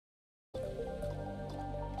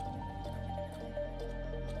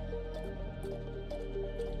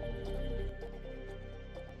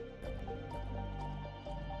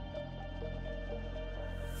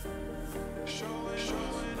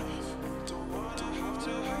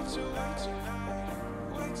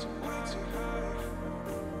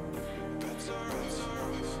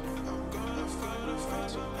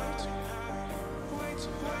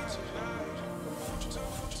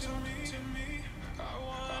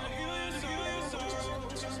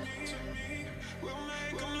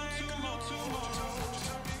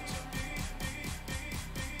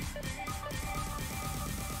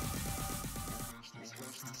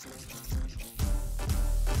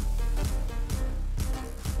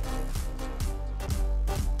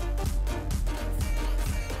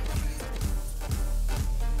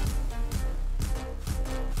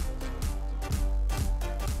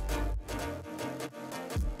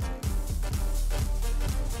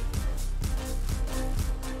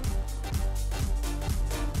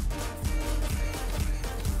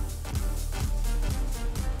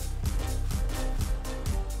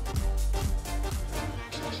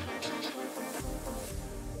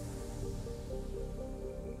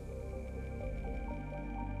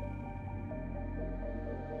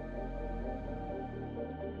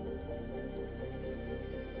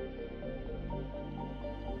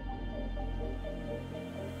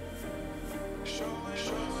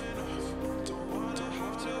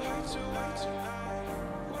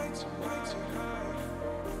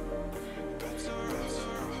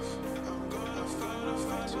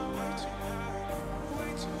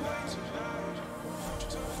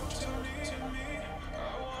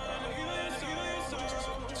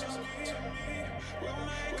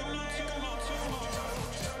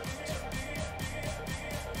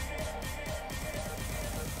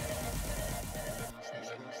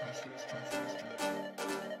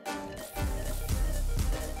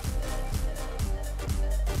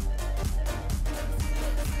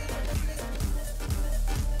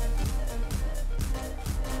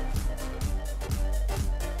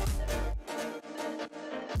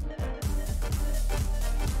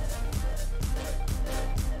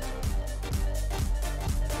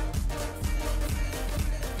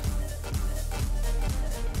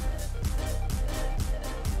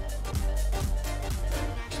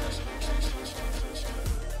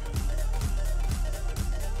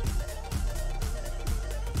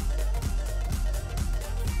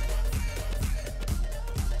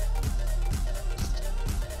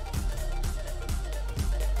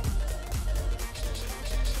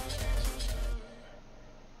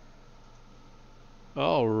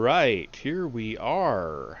All right, here we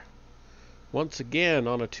are. Once again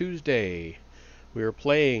on a Tuesday, we are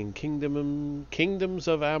playing Kingdoms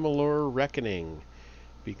of Amalur Reckoning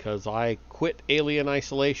because I quit Alien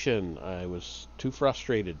Isolation. I was too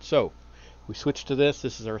frustrated. So, we switched to this.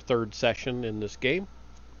 This is our third session in this game.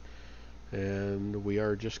 And we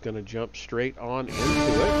are just going to jump straight on into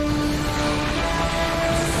it.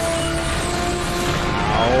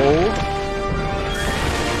 Ow!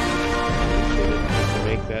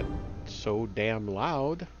 Make that so damn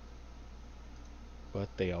loud, but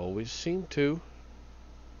they always seem to.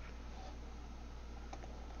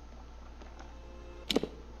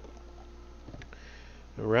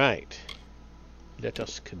 All right, let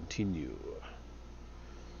us continue.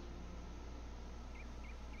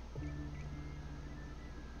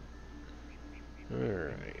 All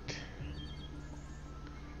right.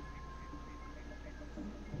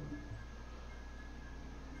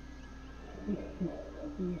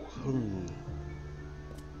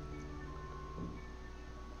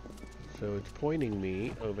 So it's pointing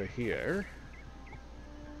me over here.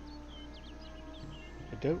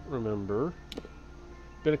 I don't remember.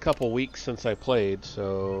 Been a couple weeks since I played,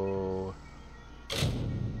 so it's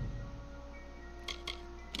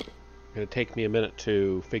gonna take me a minute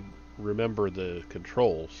to remember the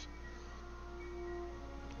controls.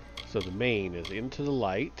 So the main is into the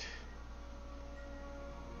light.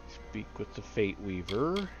 Speak with the Fate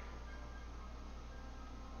Weaver.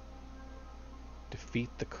 Defeat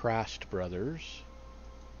the Crast brothers.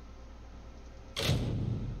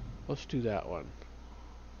 Let's do that one.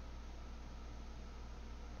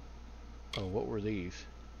 Oh, what were these?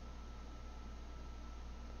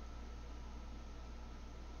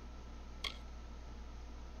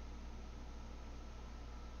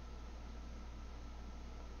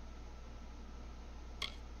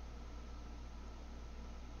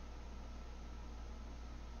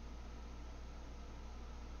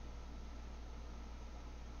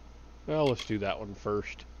 Well, let's do that one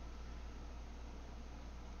first.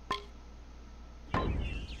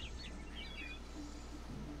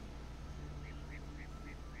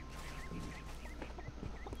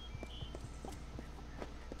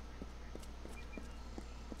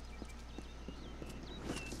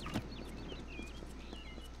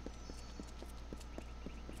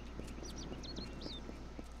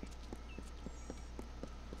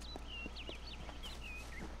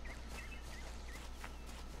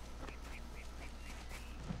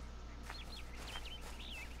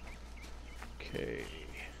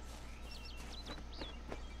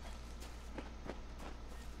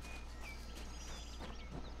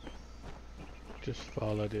 Just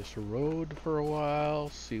follow this road for a while,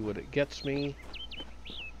 see what it gets me.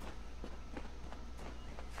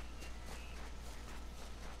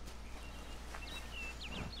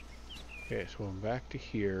 Okay, so I'm back to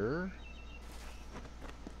here.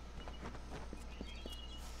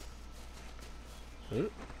 Huh?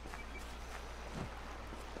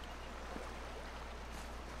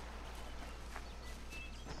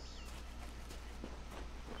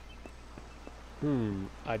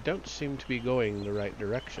 I don't seem to be going the right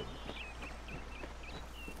direction.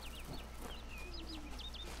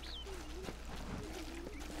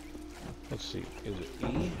 Let's see, is it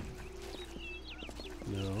E?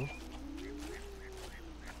 No.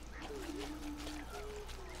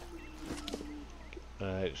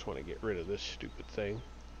 I just want to get rid of this stupid thing.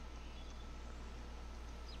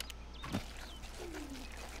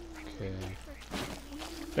 Okay.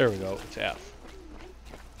 There we go, it's F.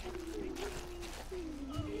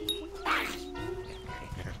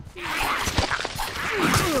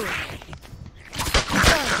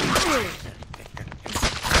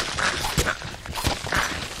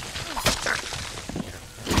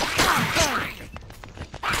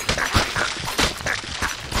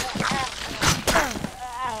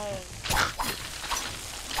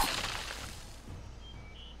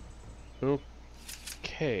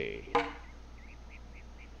 Okay.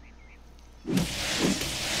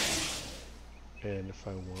 And if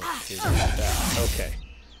I want to do that, okay.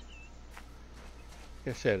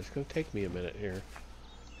 Like I said, it's going to take me a minute here.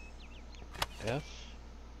 F.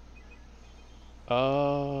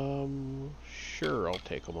 Sure, I'll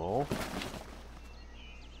take them all.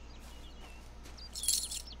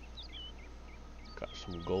 Got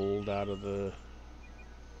some gold out of the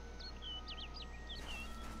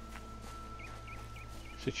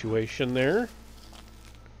situation there.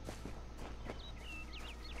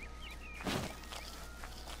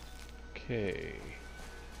 Okay.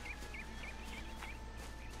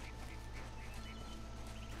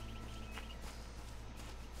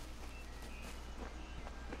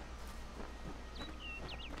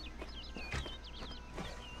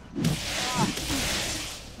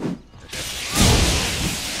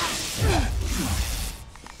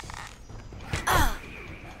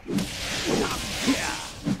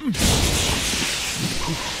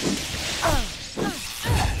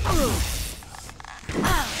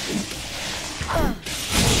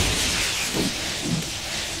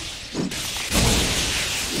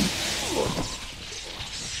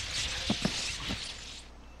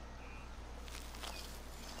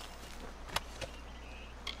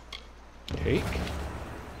 Take.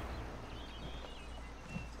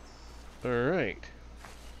 All right.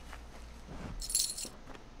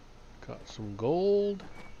 Got some gold.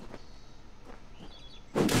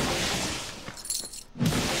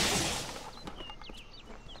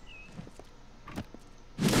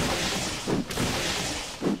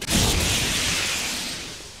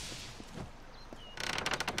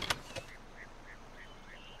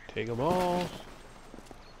 Take them all.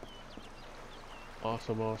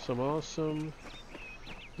 Awesome, awesome, awesome.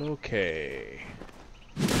 Okay.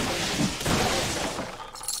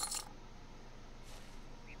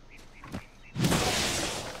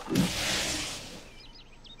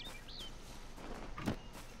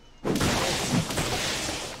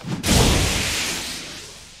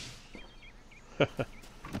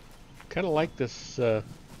 Kind of like this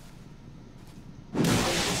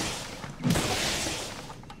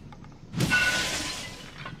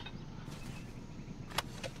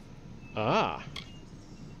Ah.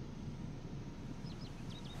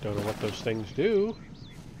 Don't know what those things do,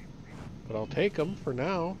 but I'll take them for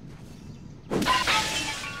now.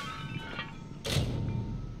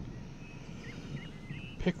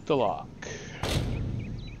 Pick the lock.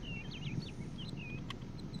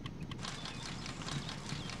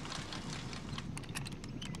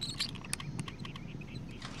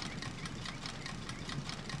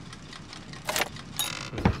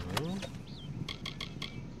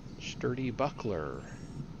 Sturdy buckler.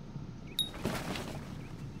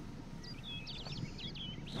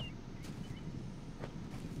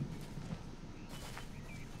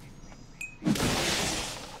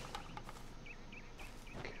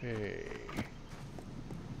 Okay.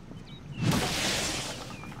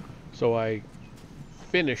 So I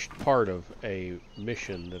finished part of a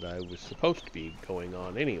mission that I was supposed to be going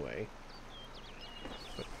on anyway.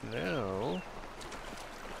 But now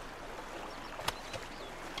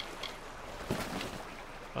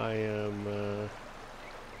I am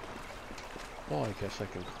well, I guess I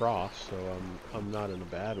can cross, so I'm not in a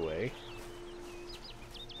bad way.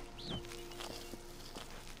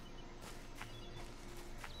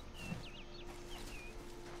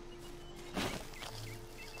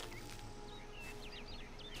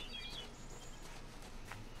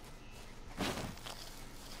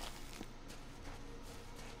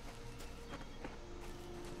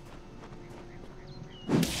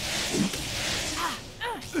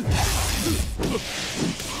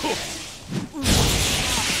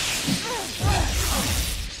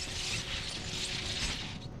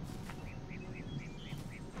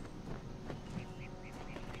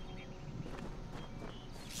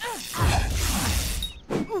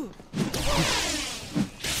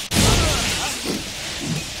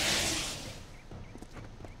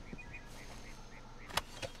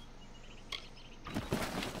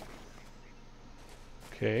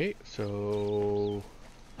 Okay, so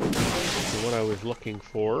the one I was looking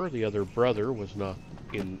for, the other brother, was not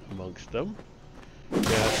in amongst them.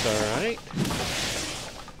 That's alright.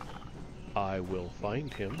 I will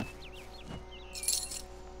find him.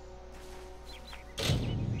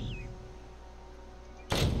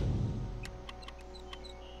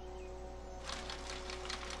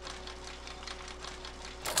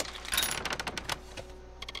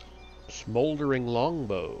 Smoldering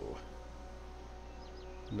longbow.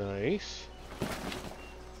 Nice.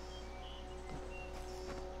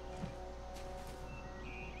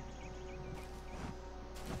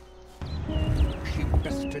 She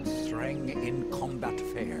bested Strang in combat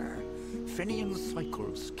fair. Finian's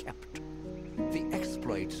cycles kept. The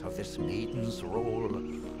exploits of this maiden's role,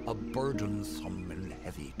 a burdensome and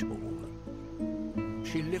heavy toll.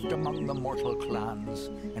 She lived among the mortal clans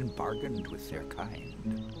and bargained with their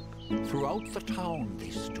kind. Throughout the town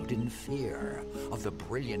they stood in fear of the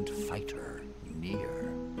brilliant fighter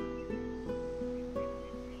near.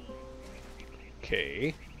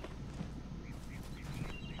 Okay.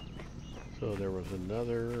 So there was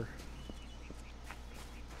another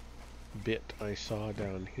bit I saw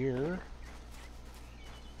down here.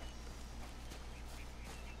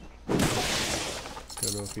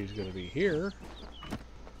 Don't know if he's going to be here.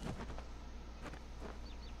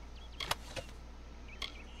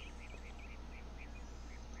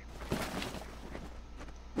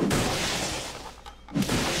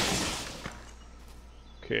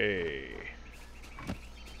 Okay.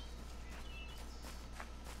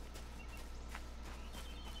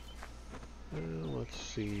 Well, let's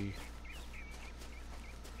see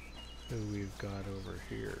who we've got over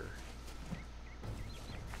here.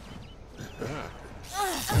 Ah.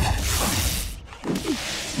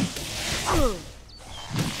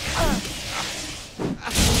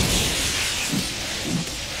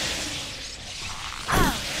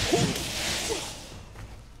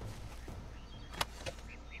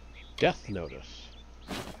 Death notice.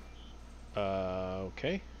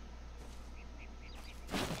 Okay.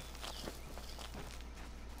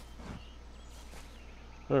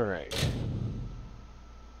 Alright.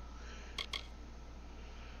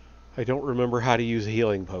 I don't remember how to use a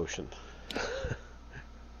healing potion.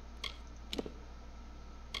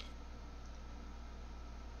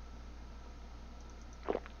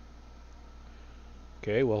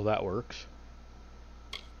 Okay, well that works.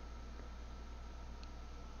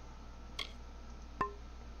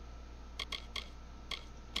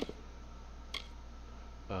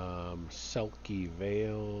 Selkie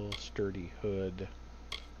Veil, Sturdy Hood.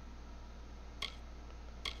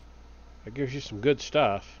 That gives you some good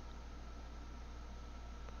stuff.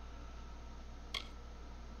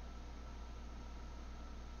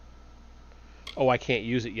 Oh, I can't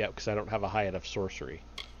use it yet because I don't have a high enough sorcery.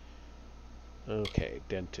 Okay,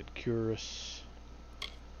 Dented Cuirass.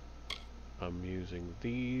 I'm using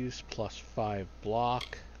these, +5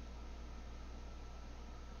 block.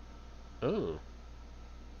 Oh.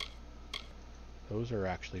 Those are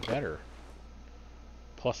actually better.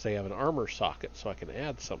 Plus they have an armor socket, so I can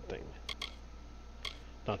add something.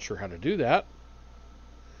 Not sure how to do that.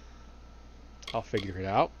 I'll figure it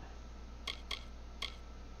out.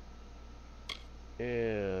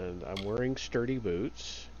 And I'm wearing sturdy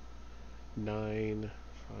boots. 9,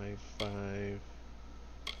 5, 5.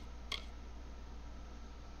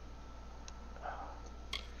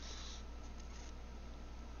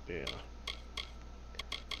 Yeah.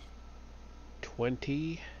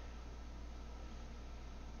 20.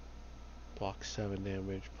 Block 7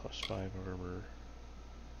 damage, +5 armor.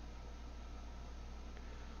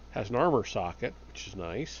 Has an armor socket, which is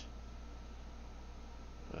nice.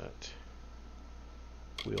 But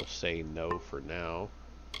we'll say no for now.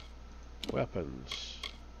 Weapons.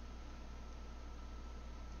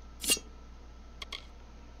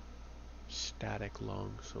 Static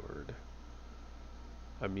longsword.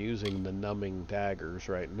 I'm using the numbing daggers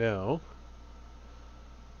right now.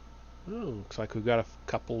 Oh, looks like we've got a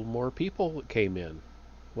couple more people that came in.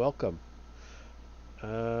 Welcome.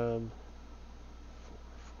 I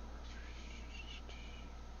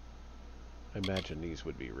imagine these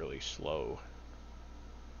would be really slow.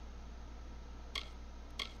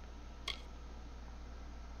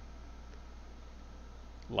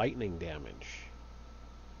 Lightning damage.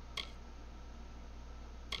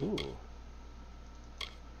 Ooh.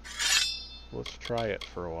 Let's try it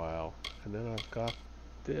for a while. And then I've got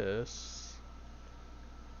this.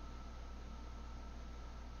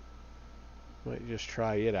 Might just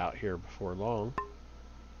try it out here before long.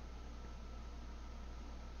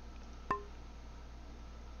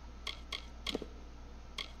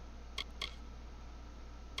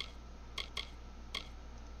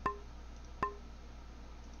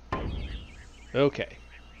 Okay.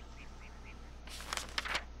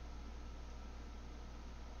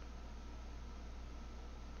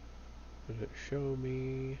 Does it show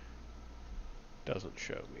me? Doesn't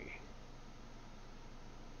show me.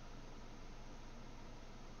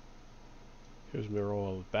 Shows me where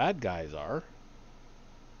all the bad guys are.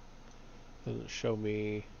 Doesn't show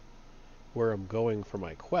me where I'm going for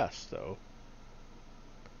my quest, though.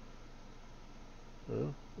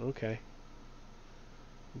 Oh, okay.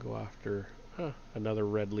 Go after another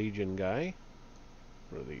Red Legion guy.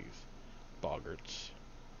 What are these? Boggarts.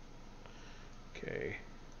 Okay.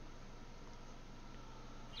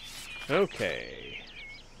 Okay.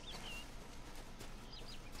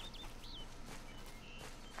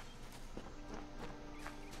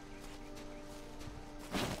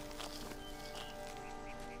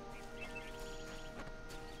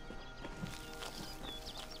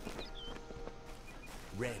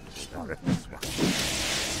 Red started this one.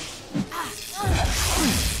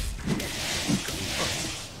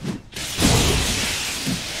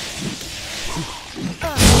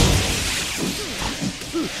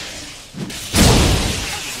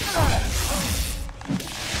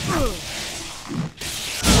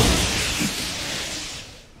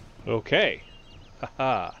 Okay.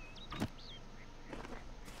 Haha.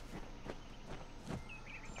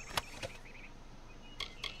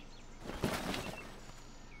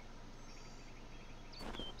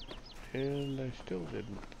 And I still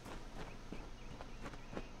didn't.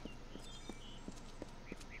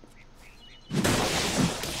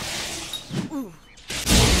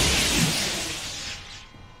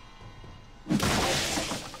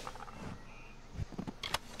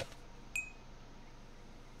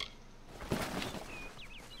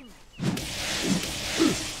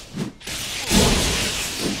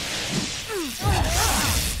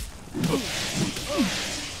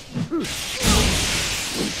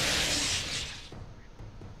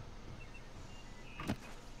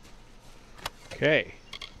 Okay.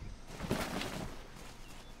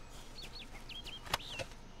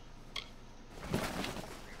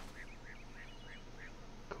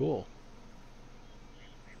 Cool.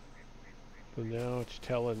 So now it's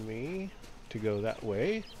telling me to go that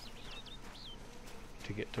way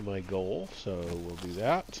to get to my goal, so we'll do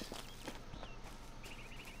that.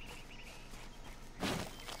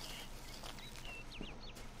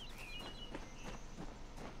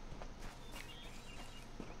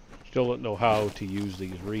 Still don't know how to use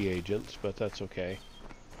these reagents, but that's okay.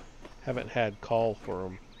 Haven't had call for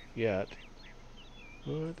them yet.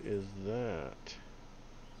 What is that?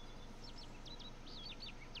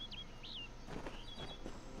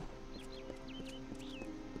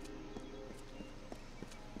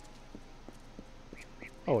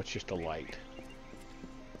 Oh, it's just a light.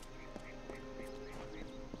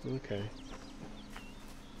 Okay.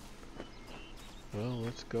 Well,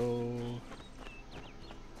 let's go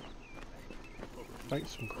fight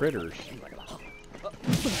some critters.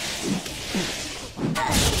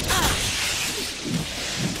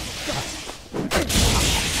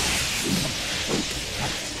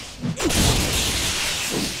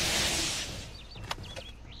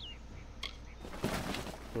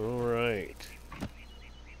 Alright.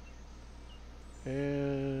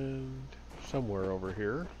 And somewhere over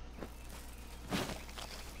here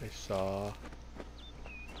I saw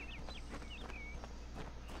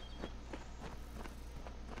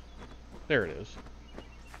there it is.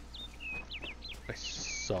 I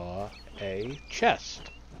saw a chest.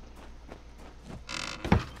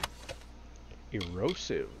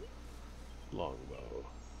 Erosive longbow.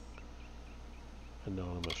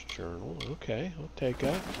 Anonymous journal. Okay, I'll take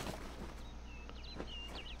that.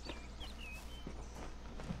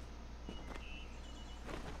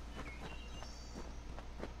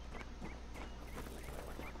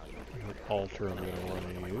 Altar I'm going to want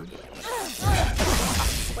to use.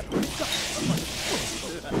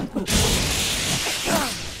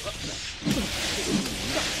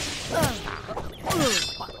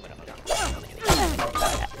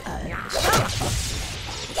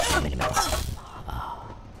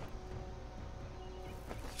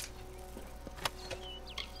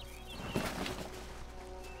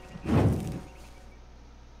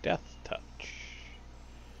 Death touch.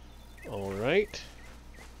 All right.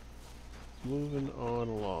 Moving on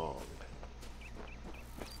along.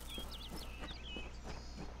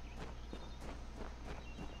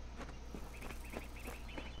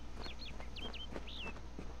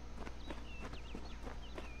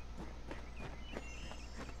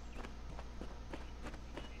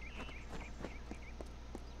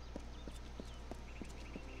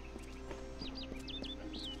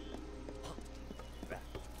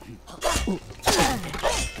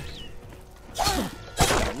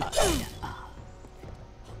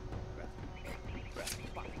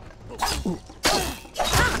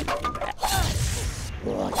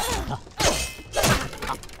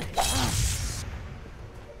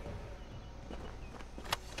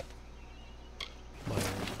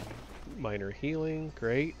 minor healing,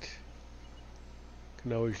 great.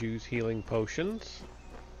 Can always use healing potions.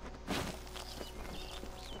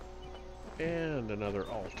 And another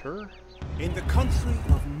altar. In the country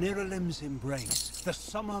of Niralim's embrace, the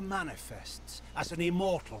summer manifests as an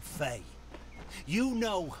immortal fae. You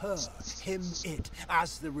know her, him, it,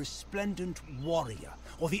 as the resplendent warrior,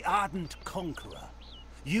 or the ardent conqueror.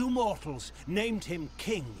 You mortals named him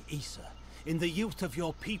King Issa. In the youth of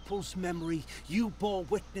your people's memory, you bore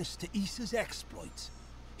witness to Issa's exploits.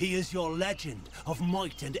 He is your legend of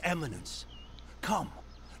might and eminence. Come,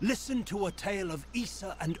 listen to a tale of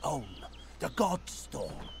Issa and On, the God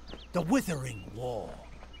Storm, the Withering War.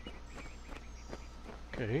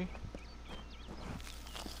 Okay.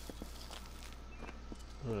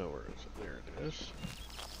 Oh, where is it? There it is.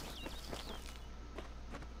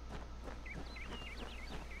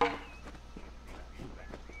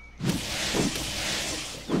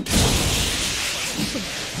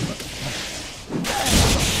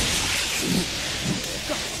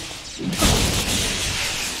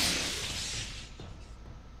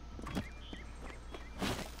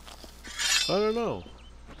 I don't know.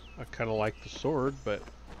 I kind of like the sword, but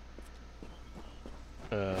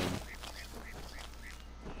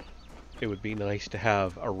it would be nice to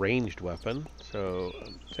have a ranged weapon. So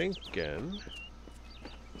I'm thinking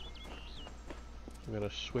I'm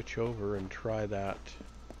gonna switch over and try that.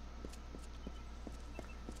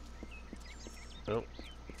 Oh,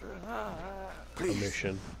 a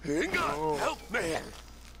mission. Inga, help me!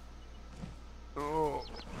 Oh.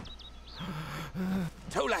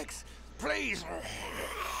 Two Legs, please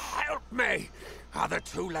help me! Other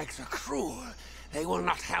Two Legs are cruel. They will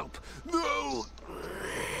not help. No!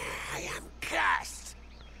 I am cursed!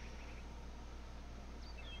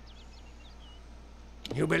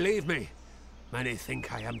 You believe me? Many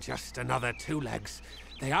think I am just another Two Legs.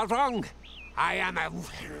 They are wrong. I am a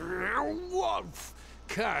wolf,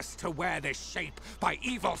 cursed to wear this shape by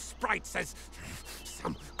evil sprites as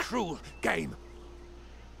some cruel game.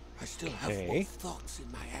 I still have wolf thoughts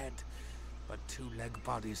in my head, but two-leg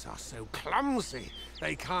bodies are so clumsy,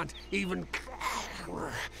 they can't even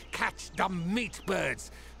catch dumb meat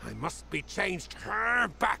birds. I must be changed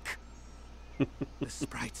back. The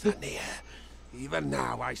sprites are near. Even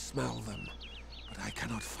now I smell them, but I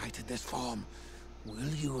cannot fight in this form.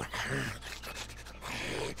 Will you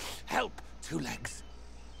help, Two Legs?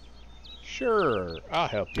 Sure, I'll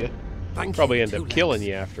help you. Thank Probably you, end up Two killing Legs,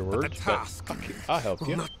 you afterwards, but the task I'll help will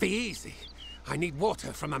you. not be easy. I need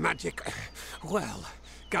water from a magic well,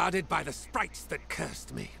 guarded by the sprites that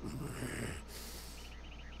cursed me.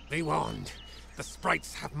 Be warned, the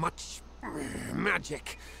sprites have much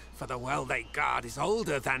magic, for the well they guard is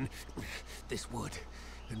older than this wood,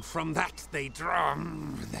 and from that they draw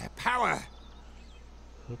their power.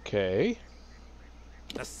 Okay.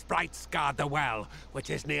 The sprites guard the well, which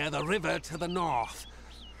is near the river to the north.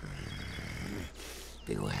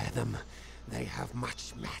 Beware them. They have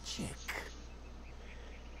much magic.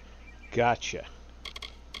 Gotcha.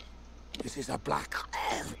 This is a black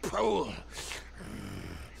pool.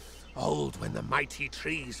 Old when the mighty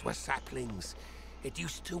trees were saplings. It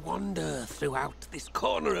used to wander throughout this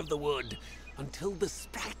corner of the wood until the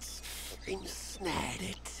sprites ensnared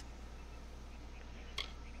it.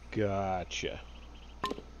 Gotcha.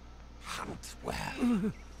 Hunt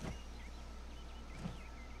well.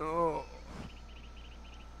 Oh.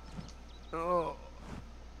 Oh.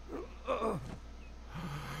 Oh.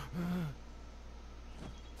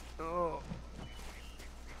 Oh.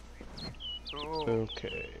 Oh.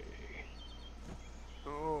 Okay.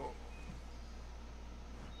 Oh.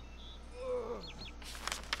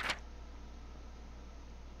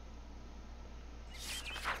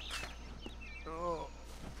 Oh.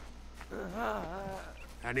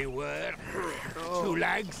 Any word? Two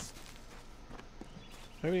Legs?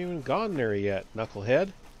 I haven't even gone there yet,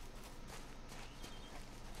 knucklehead.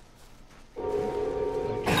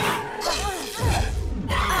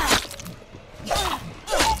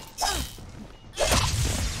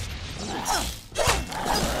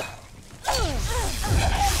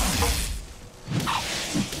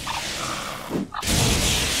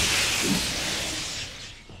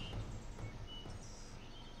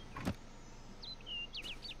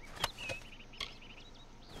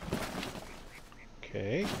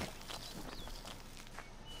 Okay.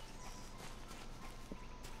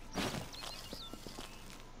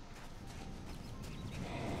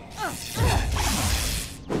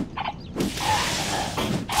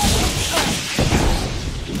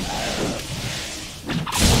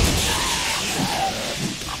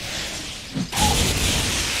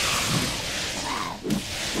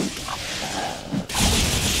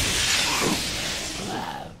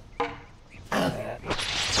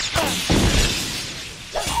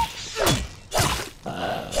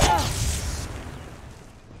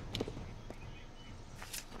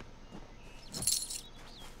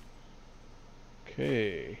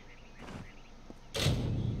 Okay.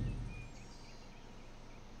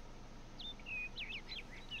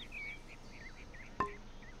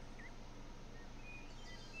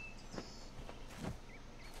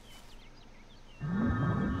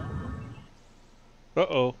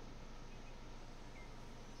 Uh-oh.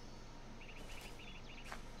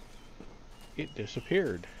 It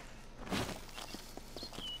disappeared.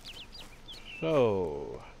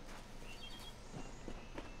 So,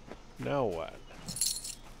 now what?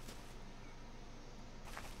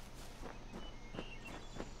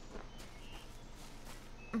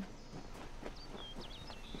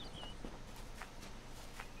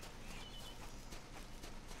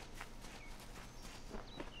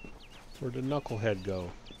 Where'd the knucklehead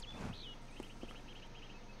go?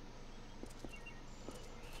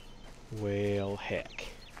 Well, heck.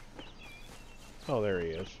 Oh, there he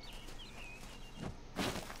is.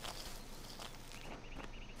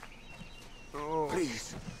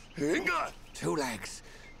 Please, Inga! Two Legs,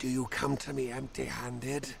 do you come to me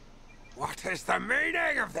empty-handed? What is the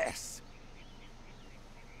meaning of this?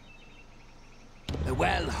 The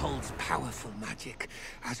well holds powerful magic,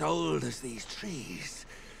 as old as these trees.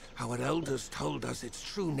 Our elders told us its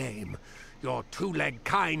true name. Your two-leg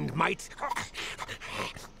kind might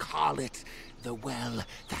call it the well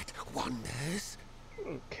that wanders.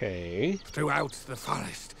 Okay. Throughout the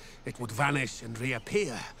forest, it would vanish and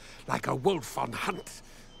reappear, like a wolf on hunt.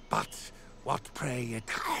 But what prey it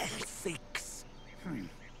seeks.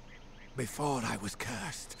 Before I was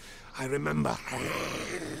cursed, I remember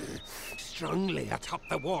strongly atop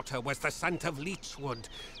the water was the scent of leechwood.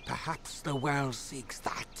 Perhaps the well seeks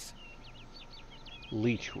that.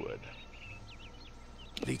 Leechwood.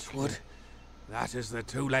 Leechwood? That is the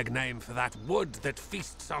two-leg name for that wood that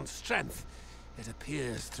feasts on strength. It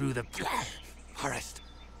appears through the forest.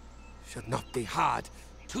 Should not be hard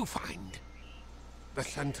to find. The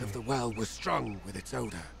scent of the well was strong with its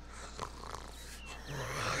odor.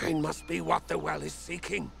 Mine must be what the well is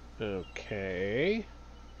seeking. Okay.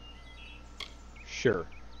 Sure.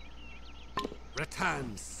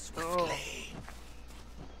 Return swiftly.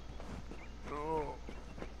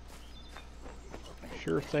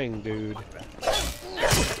 Sure thing, dude.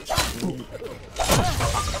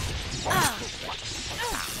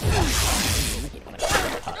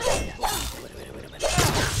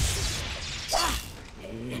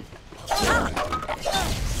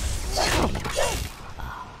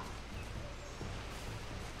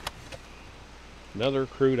 Another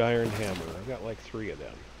crude iron hammer. I've got like 3 of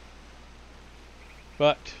them.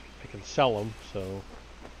 But I can sell them, so...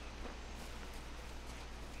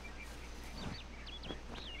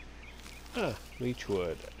 Ah,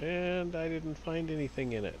 leechwood. And I didn't find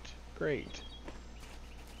anything in it. Great.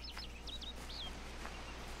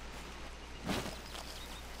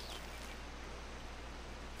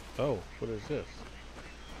 Oh, what is this?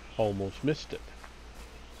 Almost missed it.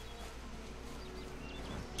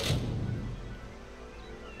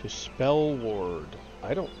 Dispel ward.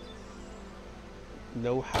 I don't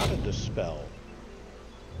know how to dispel.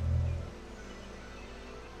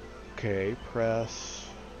 Okay, press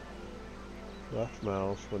left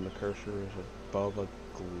mouse when the cursor is above a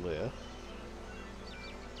glyph.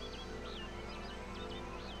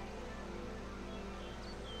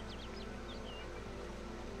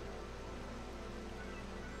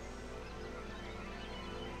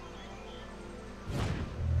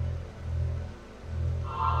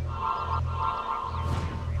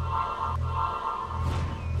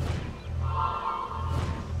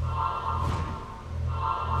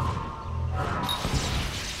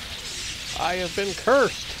 I have been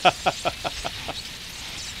cursed.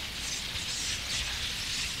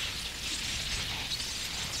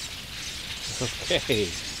 Okay.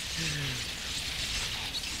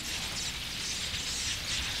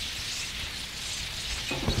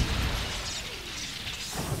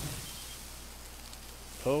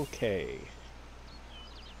 Okay.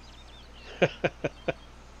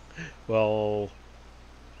 Well,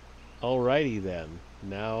 alrighty then.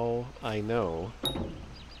 Now I know.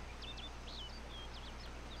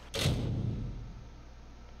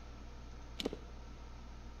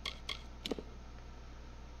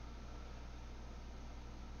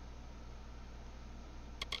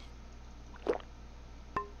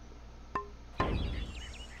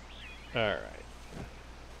 Alright.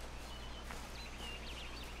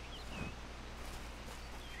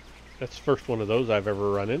 That's the first one of those I've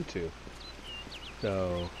ever run into.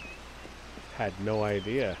 So, had no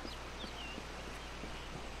idea.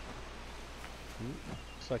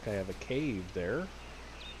 Looks like I have a cave there.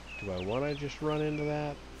 Do I want to just run into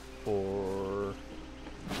that? Or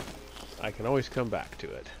I can always come back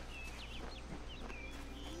to it.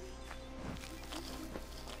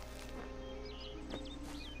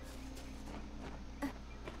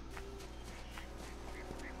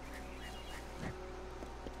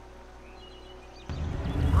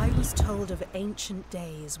 Legends told of ancient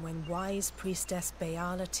days when wise priestess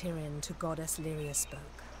Beala Tirin to goddess Lyria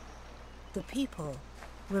spoke. The people,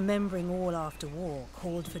 remembering all after war,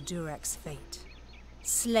 called for Durek's fate.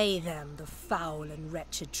 "Slay them, the foul and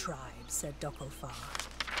wretched tribe," said Dokalfar.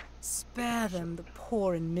 "Spare them, the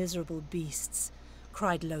poor and miserable beasts,"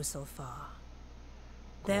 cried Losalfar.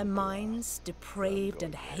 Their minds, depraved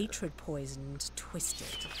and hatred-poisoned,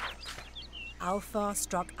 twisted. Alfar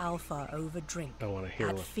struck Alfar over drink,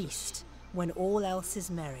 at feast, when all else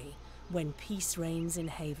is merry, when peace reigns in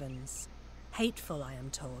havens. Hateful, I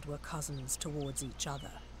am told, were cousins towards each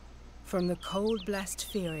other. From the cold-blessed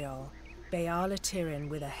Ferial, Beala Tirin,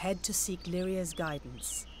 with a head to seek Lyria's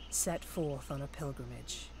guidance, set forth on a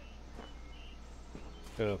pilgrimage.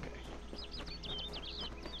 Okay.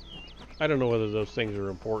 I don't know whether those things are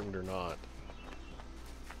important or not.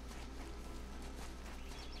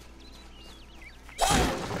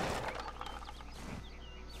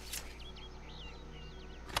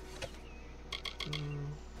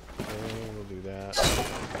 Okay, we'll do that.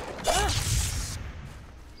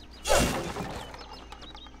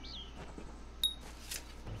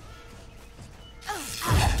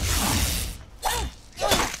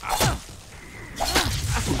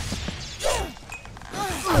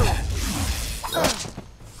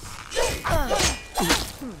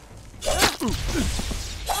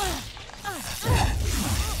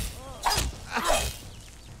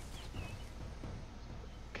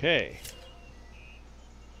 Okay.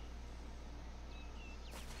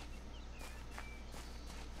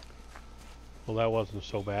 Well, that wasn't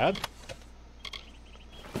so bad.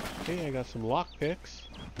 Okay, I got some lockpicks.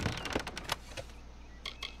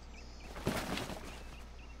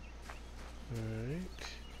 Alright.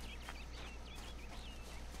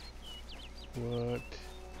 What?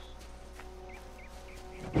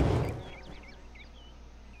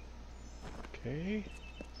 Okay.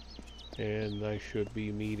 And I should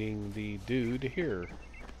be meeting the dude here.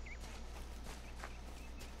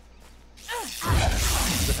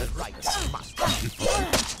 Right, master.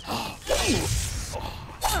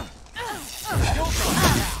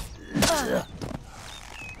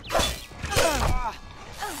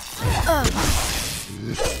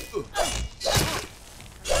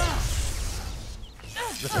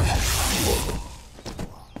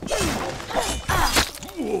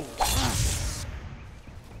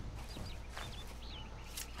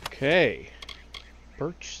 Okay.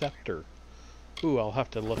 Birch scepter. Ooh, I'll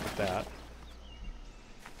have to look at that.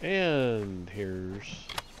 And here's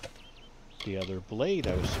the other blade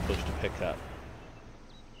I was supposed to pick up.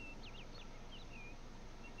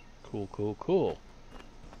 Cool, cool, cool.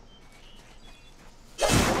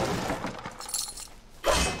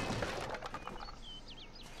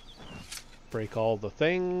 Break all the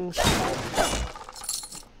things.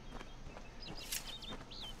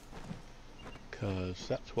 Because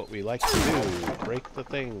that's what we like to do. Break the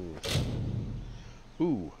things.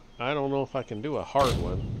 Ooh, I don't know if I can do a hard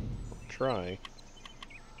one. I'll try.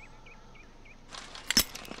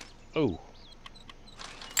 Oh.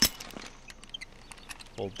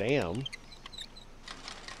 Well, damn.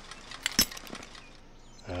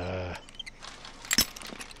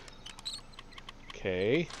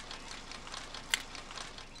 Okay.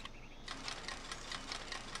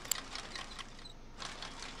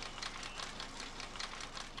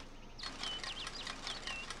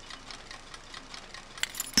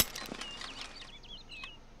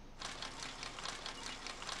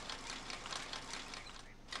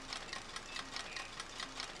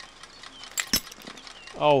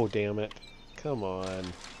 Oh, damn it. Come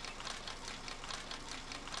on.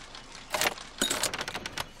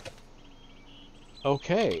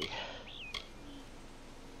 Okay.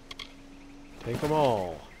 Take them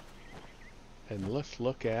all. And let's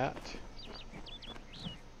look at...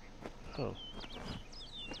 Oh.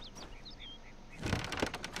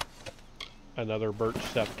 Another birch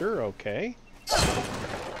scepter, okay.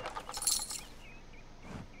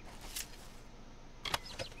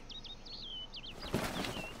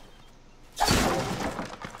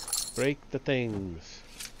 Break the things.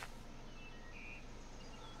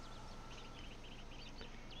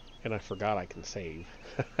 And I forgot I can save.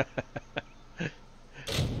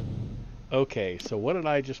 Okay, so what did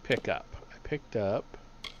I just pick up? I picked up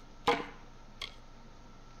I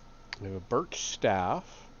have a birch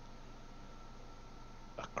staff,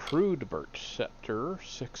 a crude birch scepter,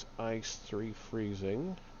 6 ice, 3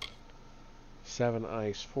 freezing, 7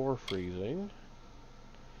 ice, 4 freezing.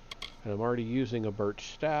 And I'm already using a birch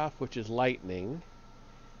staff, which is lightning.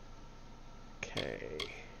 Okay.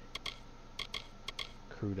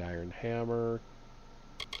 Crude iron hammer.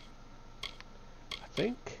 I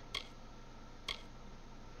think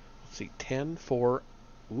see, 10 for...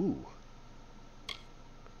 Ooh.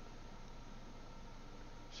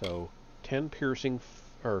 So, 10 piercing,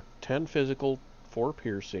 or 10 physical, 4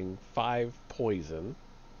 piercing, 5 poison.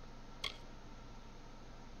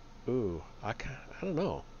 Ooh, I don't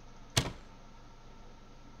know. Let's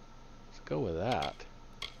go with that.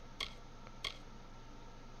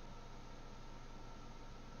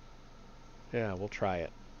 Yeah, we'll try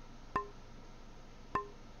it.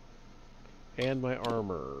 And my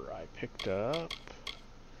armor I picked up.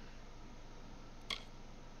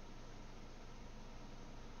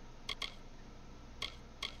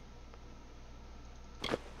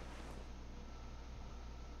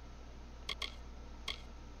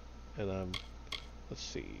 And let's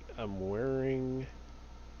see, I'm wearing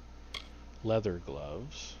leather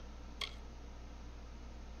gloves.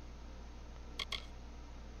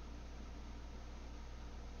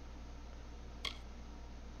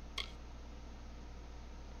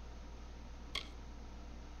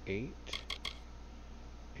 Eight.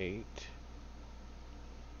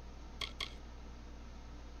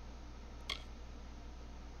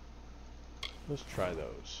 Let's try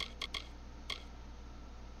those.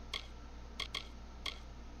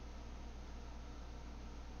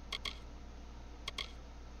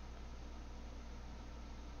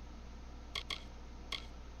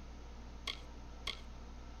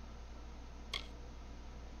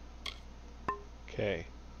 Okay.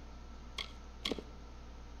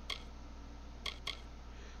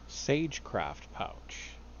 Sagecraft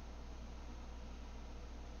pouch.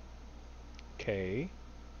 Okay.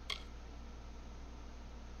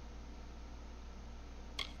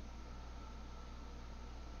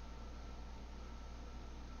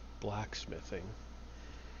 Blacksmithing.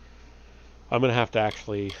 I'm going to have to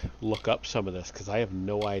actually look up some of this because I have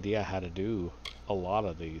no idea how to do a lot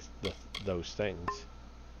of those things.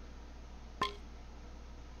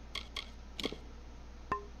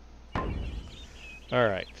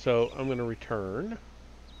 Alright, so I'm going to return.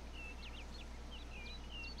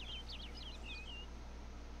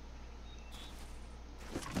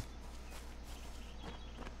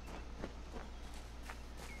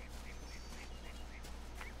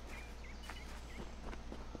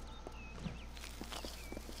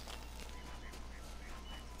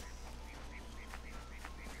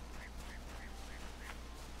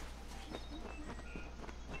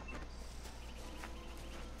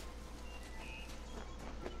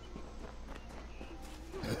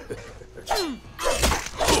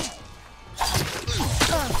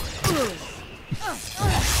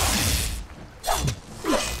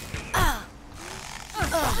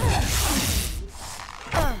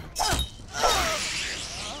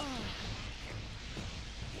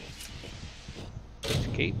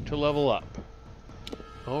 Escape to level up.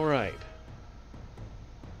 Alright.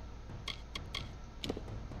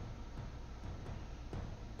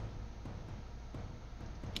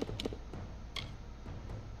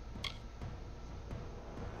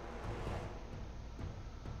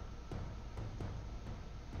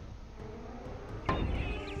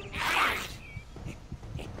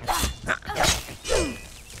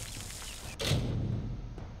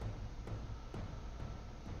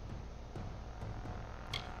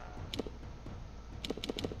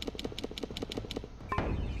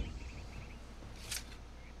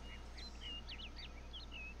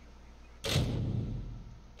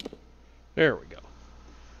 There we go.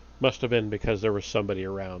 Must have been because there was somebody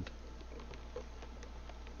around.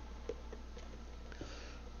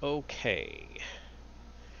 Okay.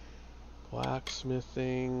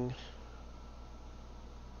 Blacksmithing.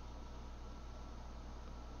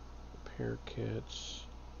 Repair kits.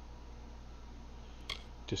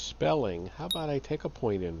 Dispelling. How about I take a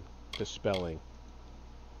point in dispelling?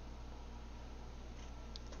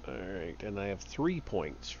 Alright, and I have 3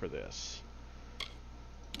 points for this.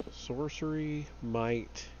 Sorcery,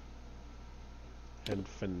 might, and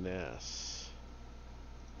finesse.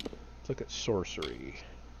 Let's look at sorcery.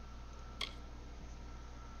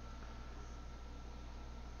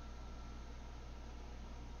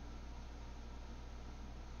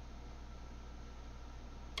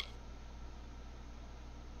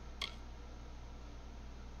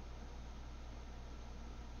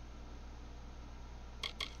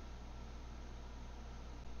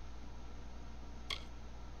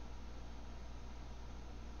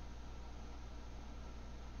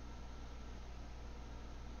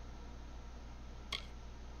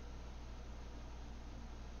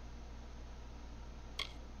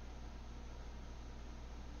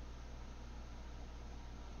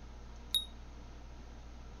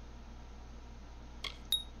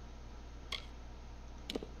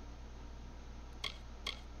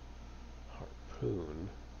 Harpoon.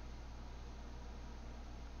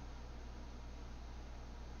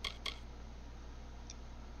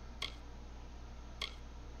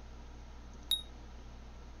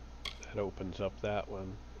 That opens up that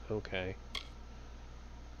one. Okay.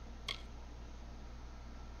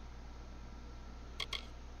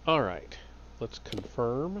 Alright. Let's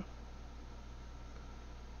confirm.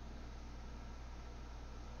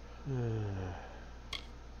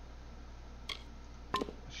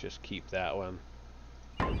 Let's just keep that one.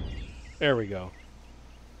 There we go.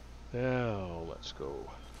 Now, let's go.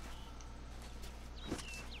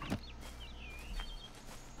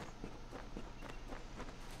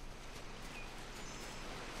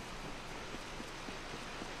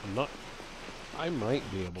 I might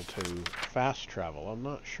be able to fast travel, I'm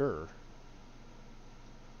not sure.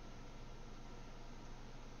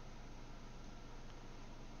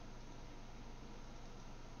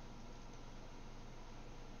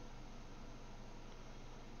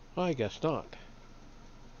 I guess not.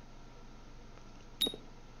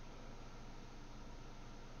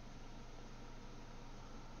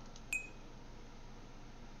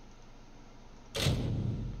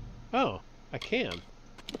 Oh, I can.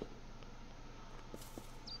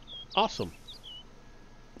 Awesome.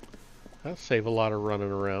 That'll save a lot of running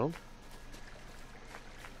around.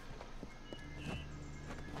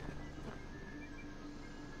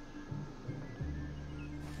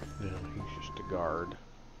 No, he's just a guard.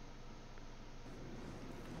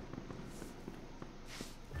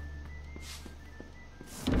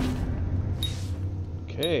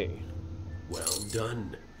 Okay. Well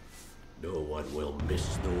done. No one will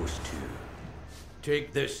miss those two.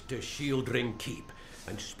 Take this to Shieldring Keep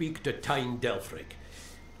and speak to Tyne Delfric.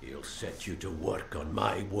 He'll set you to work on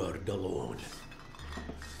my word alone.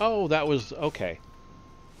 Oh, that was... okay.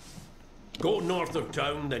 Go north of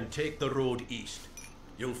town, then take the road east.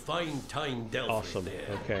 You'll find Tyne Delfric Awesome.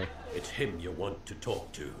 there. Okay. It's him you want to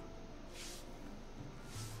talk to.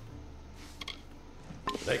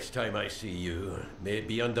 Next time I see you, may it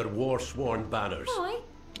be under war-sworn banners. Hi.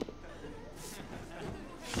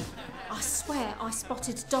 I swear I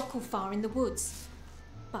spotted Docklefar in the woods,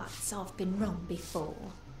 but I've been wrong before.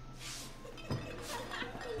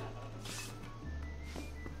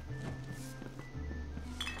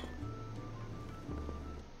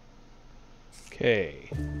 Okay.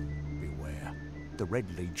 Beware. The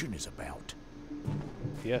Red Legion is about.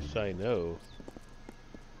 Yes, I know.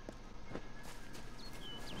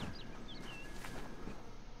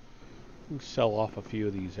 Sell off a few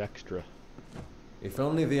of these extra. If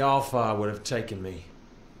only the Alfar would have taken me.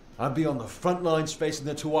 I'd be on the front lines facing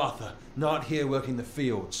the Tuatha, not here working the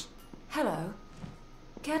fields. Hello.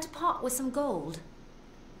 Care to part with some gold?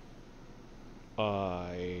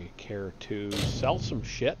 I care to sell some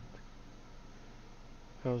shit.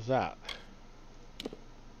 How's that?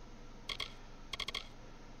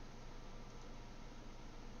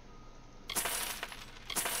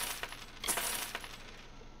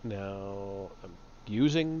 Now, I'm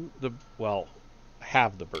using the, well, I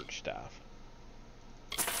have the birch staff.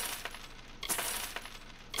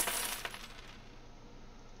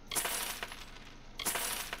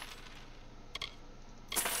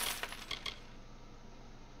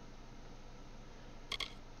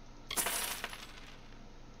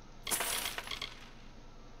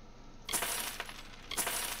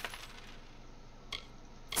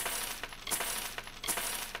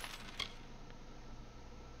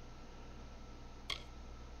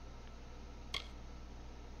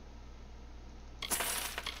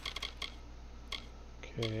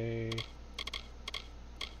 Okay.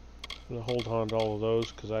 I'm gonna hold on to all of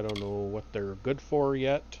those because I don't know what they're good for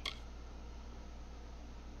yet.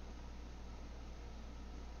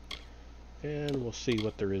 And we'll see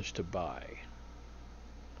what there is to buy.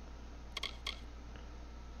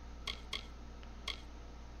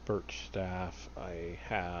 Birch staff, I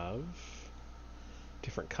have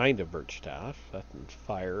different kind of birch staff. That one's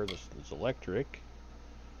fire, this one's electric.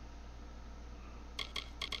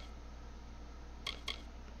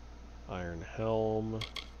 Iron helm.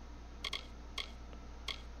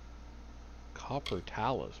 Copper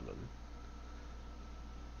talisman.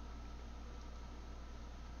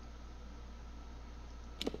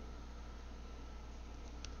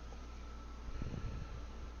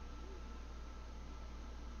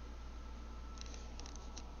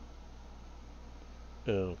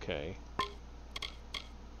 Okay.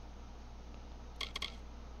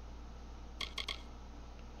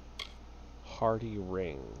 Hardy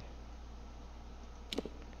ring.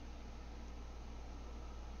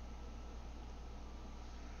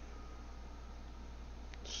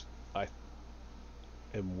 I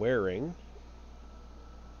am wearing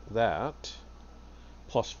that.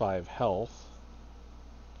 +5 health.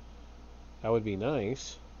 That would be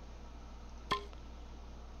nice.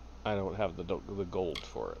 I don't have the gold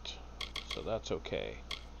for it, so that's okay.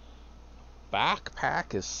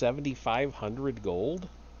 backpack is 7,500 gold?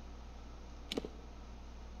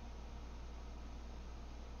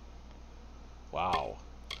 Wow.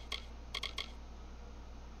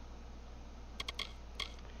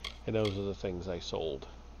 And those are the things I sold.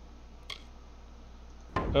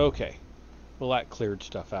 Okay. Well, that cleared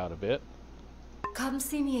stuff out a bit. Come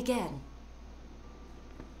see me again.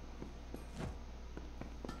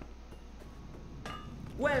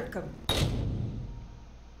 Welcome.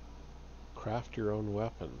 Craft your own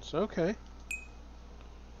weapons. Okay.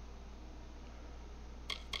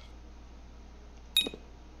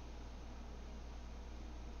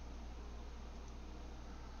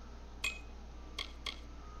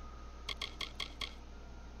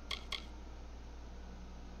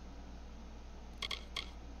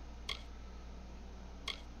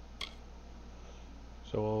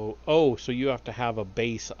 So, oh, so you have to have a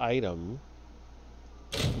base item.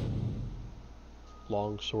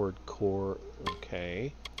 Longsword core,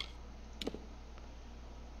 okay.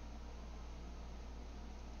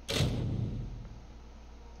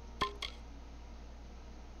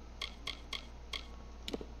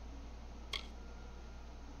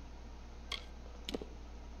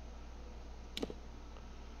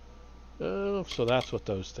 Oh, so that's what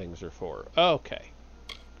those things are for. Okay.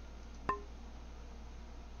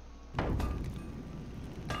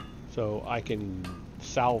 So I can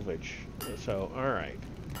salvage. So, alright.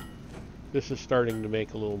 This is starting to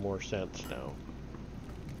make a little more sense now.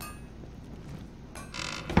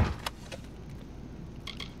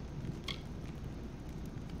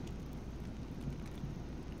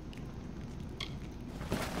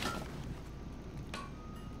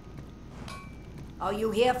 Are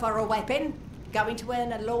you here for a weapon? Going to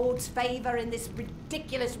earn a lord's favour in this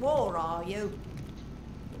ridiculous war, are you?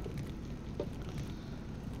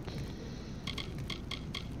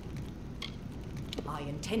 I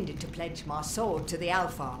intended to pledge my sword to the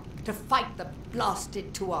Alpha, to fight the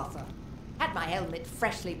blasted Tuatha. Had my helmet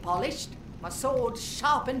freshly polished, my sword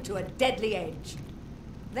sharpened to a deadly edge.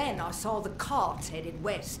 Then I saw the carts headed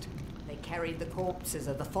west. They carried the corpses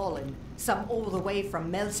of the fallen, some all the way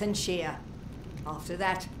from Melsenshire. After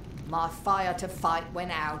that, my fire to fight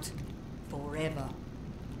went out. Forever.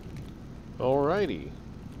 Alrighty.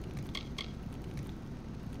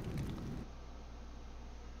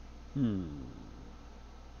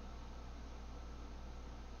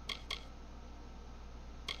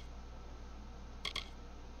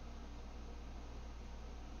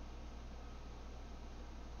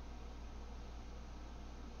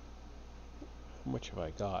 How much have I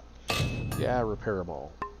got? Yeah, repair them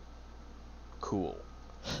all. Cool.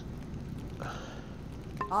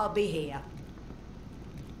 I'll be here.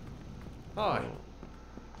 Hi.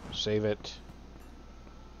 Save it.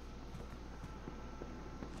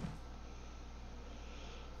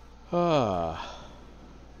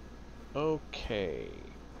 Okay.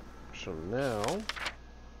 So now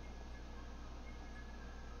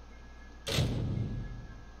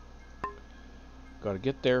gotta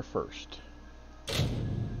get there first.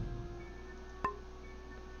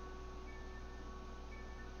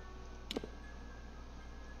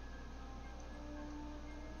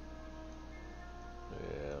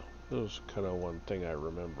 That was kind of one thing I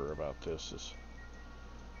remember about this is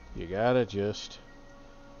you gotta just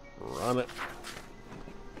run it.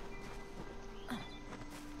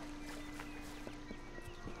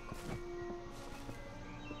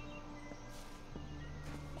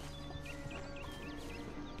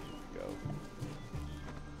 Go.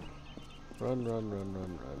 Run, run, run,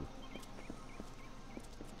 run, run.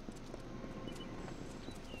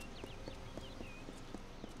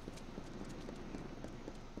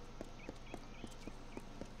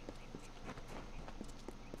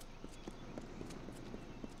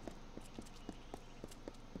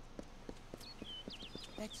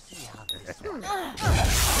 Let's see how this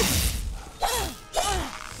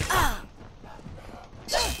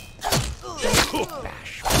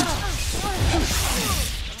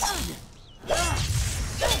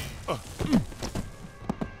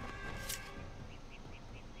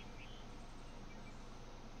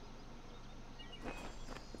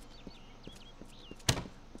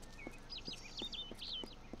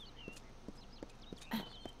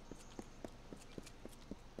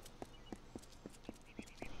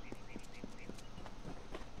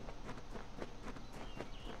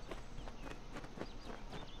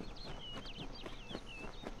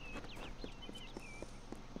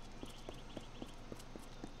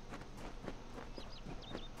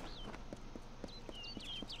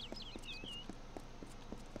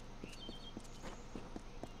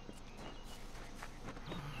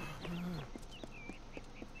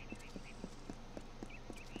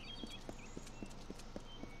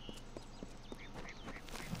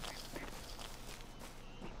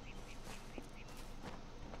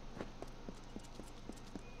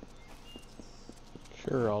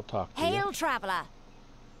I'll talk to you. Hail, traveller!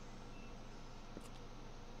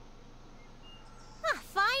 Ah,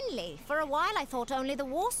 finally! For a while I thought only the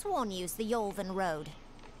Warsworn used the Yolven Road.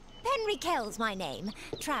 Henry Kell's my name.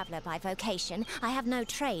 Traveller by vocation. I have no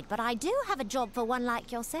trade, but I do have a job for one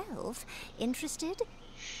like yourself. Interested?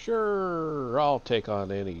 Sure, I'll take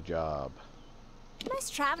on any job.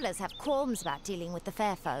 Most travellers have qualms about dealing with the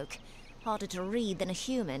fair folk. Harder to read than a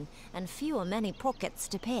human, and fewer many pockets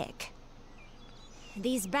to pick.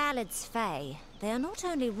 These ballads, Fae, they are not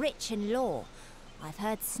only rich in lore. I've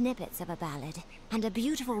heard snippets of a ballad, and a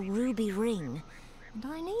beautiful ruby ring. And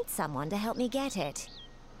I need someone to help me get it.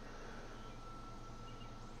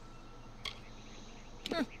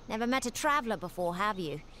 Never met a traveller before, have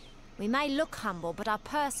you? We may look humble, but our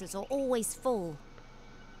purses are always full.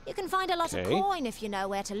 You can find a lot of coin if you know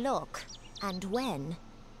where to look. And when.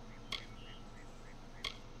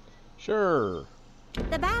 Sure.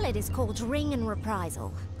 The ballad is called Ring and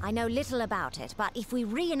Reprisal. I know little about it, but if we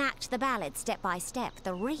reenact the ballad step by step,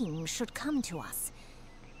 the ring should come to us.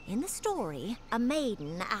 In the story, a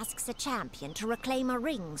maiden asks a champion to reclaim a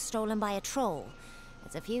ring stolen by a troll.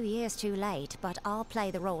 It's a few years too late, but I'll play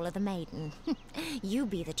the role of the maiden. You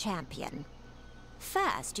be the champion.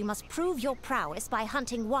 First, you must prove your prowess by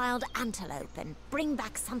hunting wild antelope and bring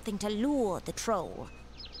back something to lure the troll.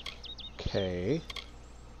 Okay.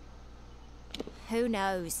 Who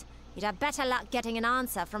knows? You'd have better luck getting an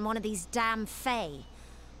answer from one of these damn Fae.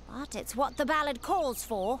 But it's what the ballad calls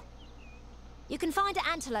for. You can find an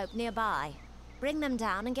antelope nearby. Bring them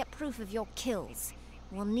down and get proof of your kills.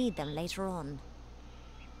 We'll need them later on.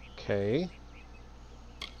 Okay.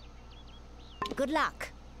 Good luck.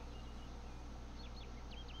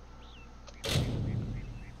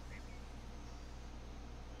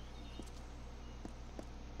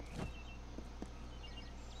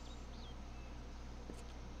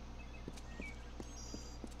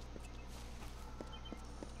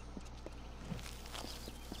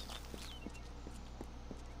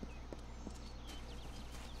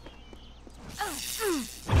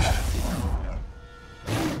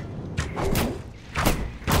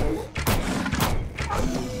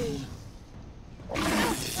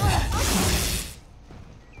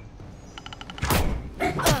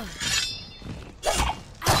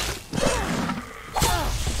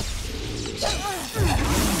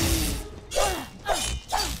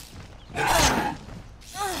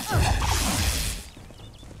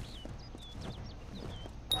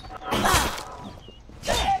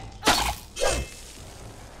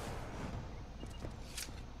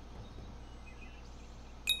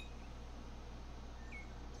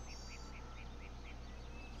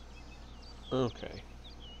 Okay.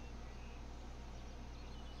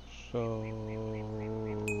 So...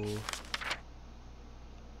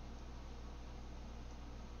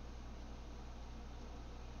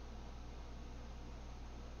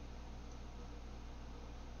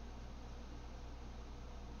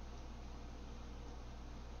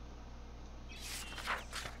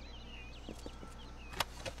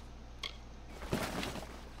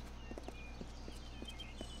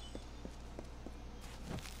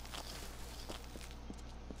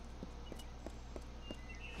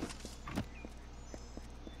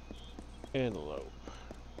 Antelope.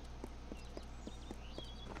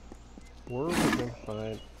 Where are we gonna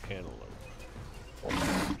find antelope?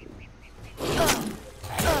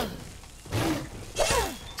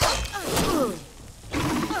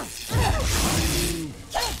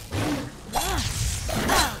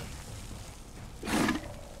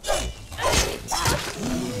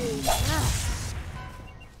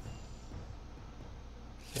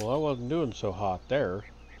 Well, I wasn't doing so hot there.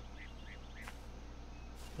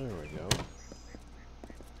 There we go.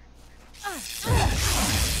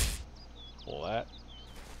 Pull that.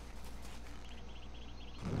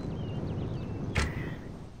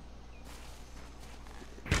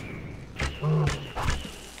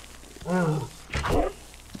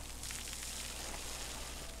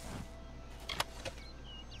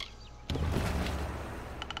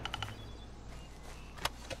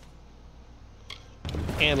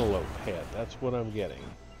 Antelope head, that's what I'm getting.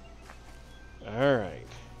 All right.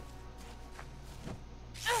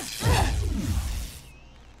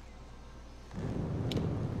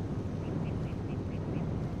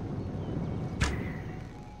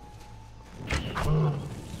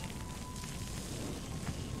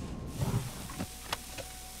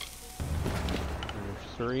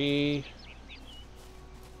 Three.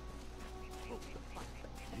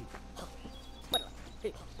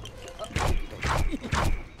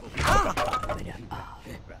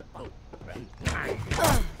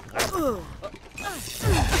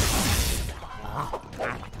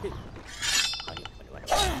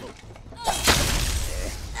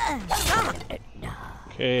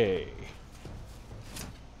 Okay.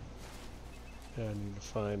 I need to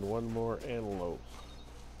find one more antelope.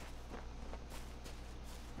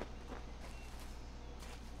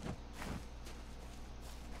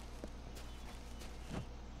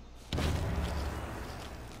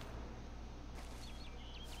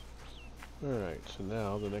 Alright, so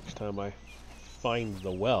now the next time I find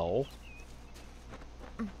the well,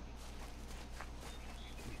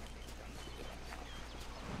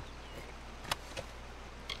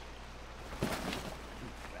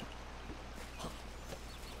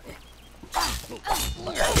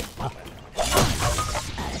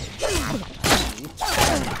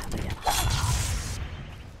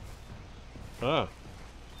 ah.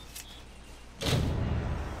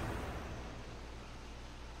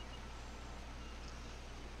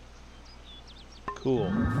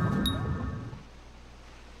 Cool.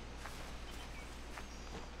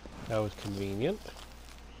 That was convenient.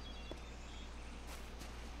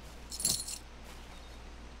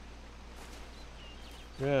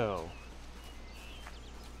 Now.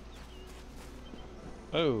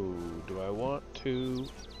 Oh, do I want to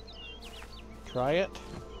try it?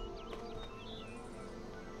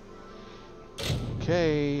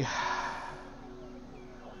 Okay.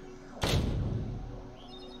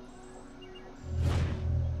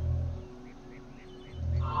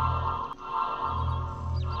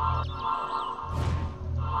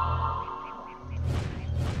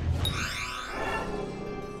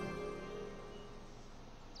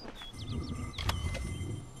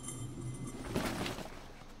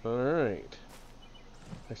 Alright.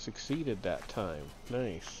 I succeeded that time.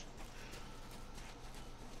 Nice.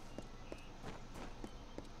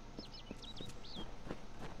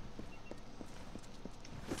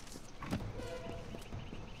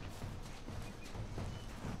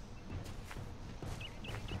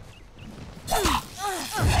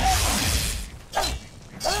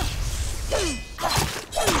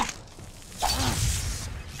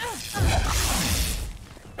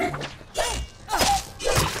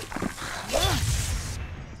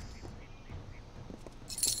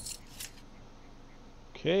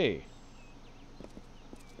 Okay.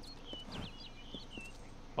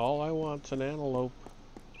 All I want's an antelope.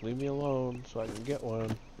 Leave me alone so I can get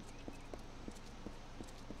one.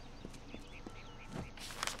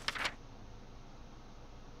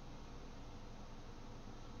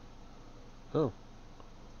 Oh.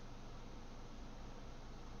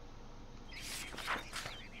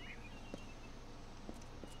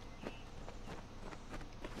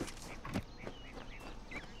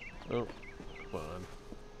 Oh, come on.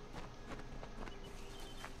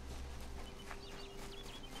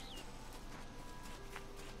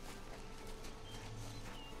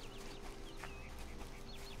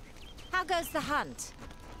 How goes the hunt?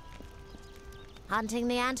 Hunting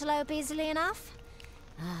the antelope easily enough?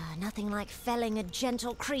 Nothing like felling a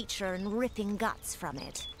gentle creature and ripping guts from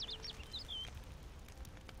it.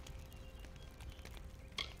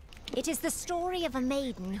 It is the story of a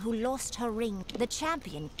maiden who lost her ring. The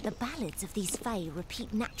champion. The ballads of these fae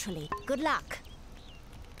repeat naturally. Good luck.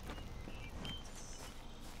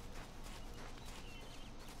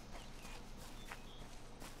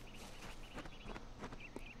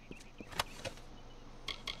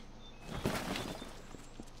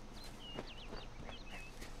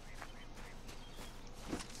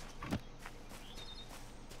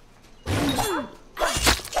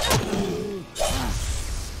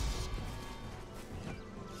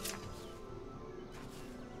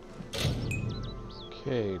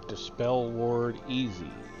 Okay, dispel ward easy.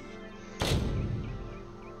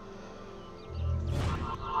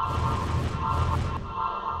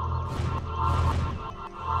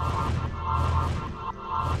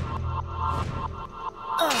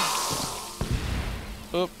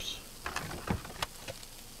 Oops.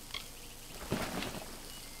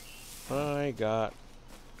 I got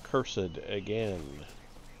cursed again.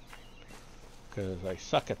 Because I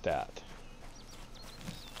suck at that.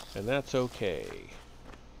 And that's okay.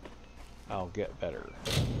 I'll get better.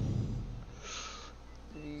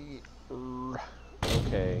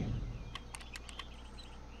 Okay.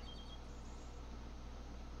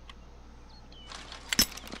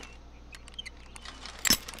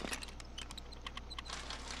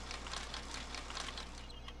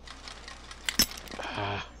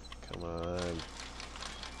 Ah, come on.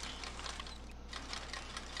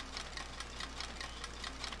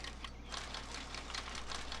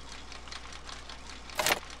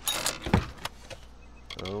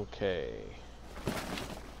 Okay.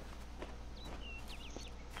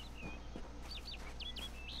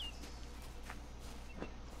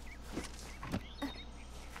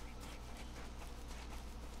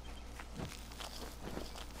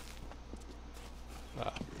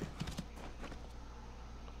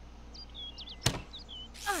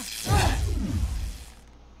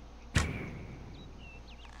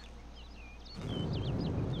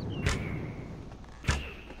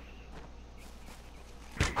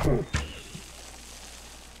 Well,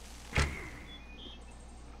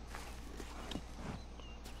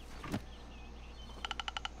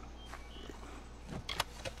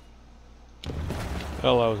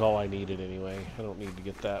 that was all I needed anyway. I don't need to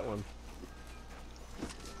get that one.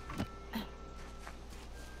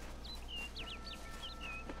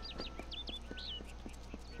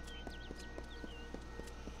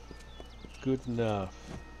 Good enough.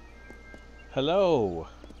 Hello.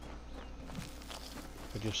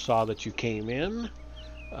 I just saw that you came in.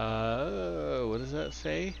 What does that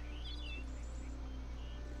say?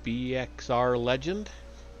 BXR Legend.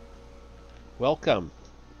 Welcome.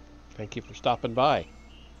 Thank you for stopping by.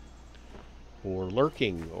 Or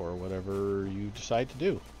lurking, or whatever you decide to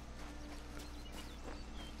do.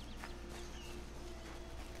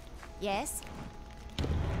 Yes?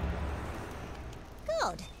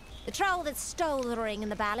 Good. The troll that stole the ring in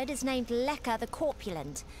the ballad is named Lecker the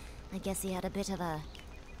Corpulent. I guess he had a bit of a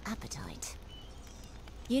appetite.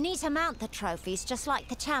 You need to mount the trophies just like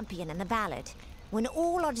the champion in the ballad. When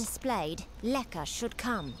all are displayed, Lecker should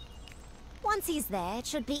come. Once he's there, it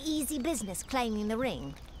should be easy business claiming the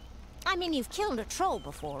ring. I mean, you've killed a troll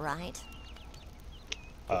before, right?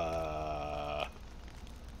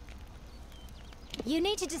 You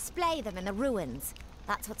need to display them in the ruins.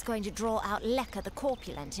 That's what's going to draw out Lecker the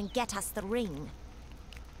Corpulent and get us the ring.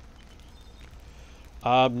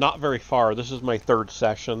 Not very far. This is my third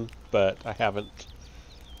session, but I haven't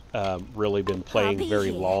really been playing very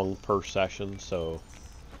long per session, so...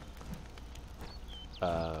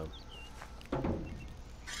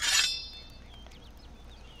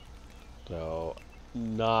 So,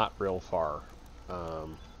 not real far.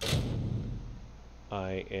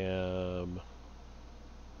 I am...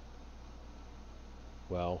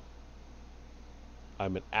 Well,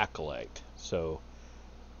 I'm an acolyte, so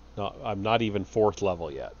I'm not even 4th level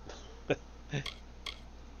yet.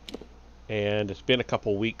 And it's been a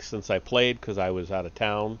couple weeks since I played because I was out of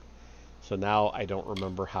town. So now I don't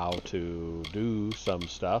remember how to do some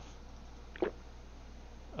stuff.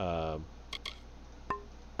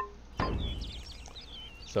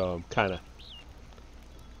 So I'm kind of...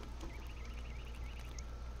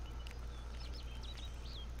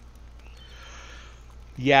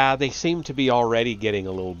 Yeah, they seem to be already getting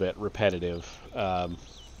a little bit repetitive.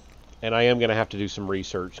 And I am going to have to do some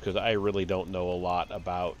research because I really don't know a lot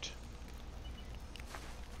about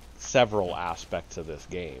several aspects of this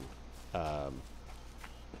game.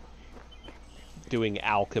 Doing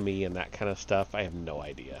alchemy and that kind of stuff, I have no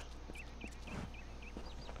idea.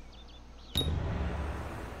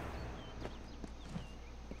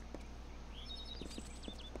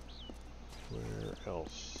 Where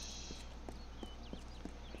else?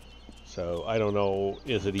 So, I don't know,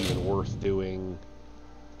 is it even worth doing?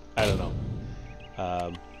 I don't know.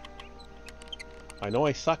 I know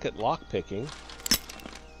I suck at lockpicking.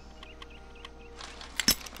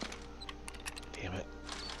 Damn it.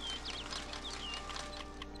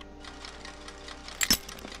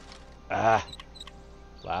 Ah!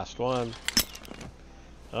 Last one.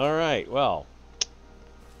 Alright, well.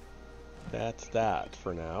 That's that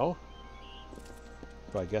for now.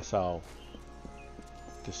 So I guess I'll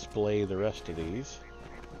display the rest of these.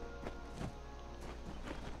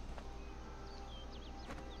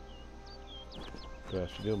 Do I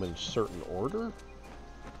have to do them in a certain order?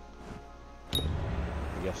 I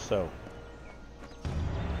guess so.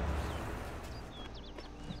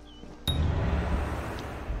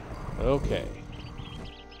 Okay.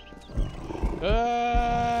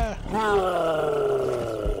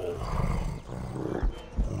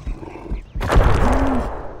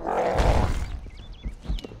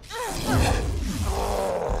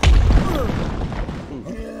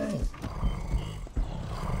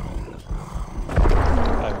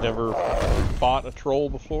 I've never fought a troll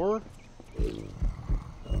before.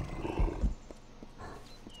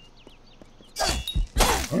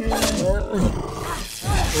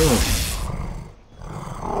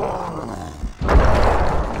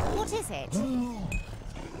 What is it?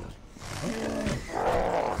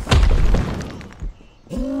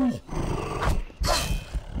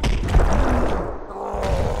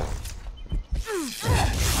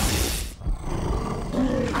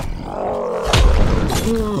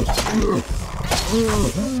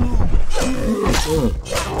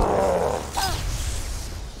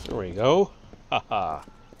 There we go. Haha.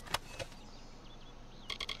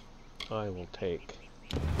 I will take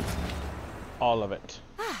all of it.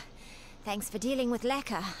 Thanks for dealing with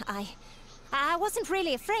Lecker. I wasn't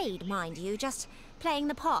really afraid, mind you, just playing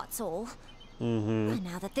the parts all. Mm-hmm.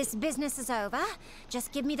 Now that this business is over,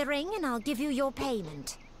 just give me the ring and I'll give you your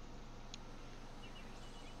payment.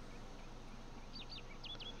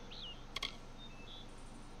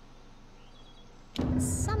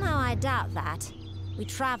 doubt that. We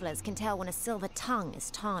travelers can tell when a silver tongue is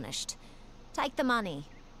tarnished. Take the money,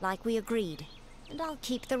 like we agreed, and I'll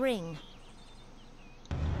keep the ring.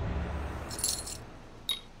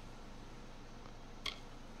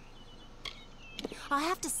 I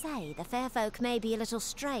have to say, the fair folk may be a little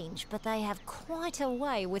strange, but they have quite a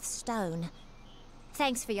way with stone.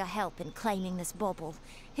 Thanks for your help in claiming this bauble.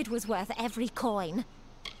 It was worth every coin.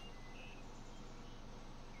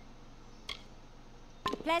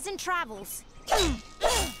 Pleasant travels.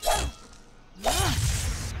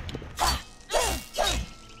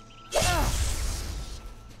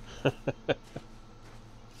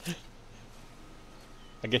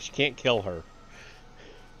 I guess you can't kill her.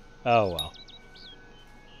 Oh well.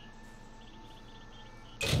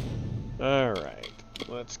 Alright,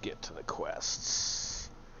 let's get to the quests.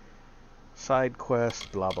 Side quests,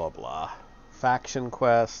 blah blah blah. Faction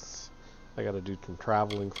quests. I gotta do some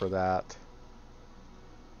traveling for that.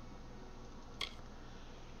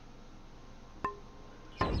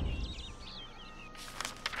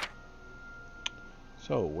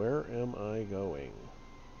 So, where am I going?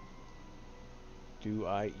 Do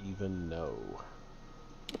I even know?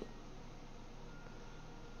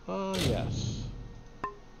 Ah, yes.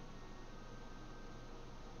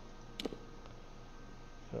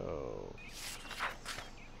 So,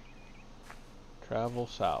 travel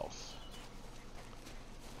south.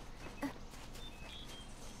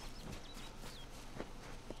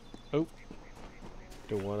 Oh,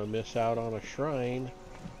 don't want to miss out on a shrine.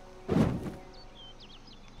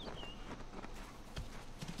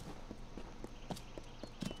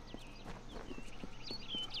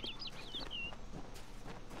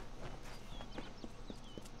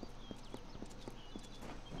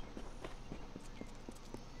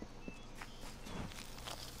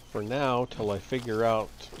 For now, till I figure out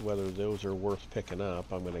whether those are worth picking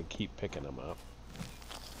up, I'm going to keep picking them up.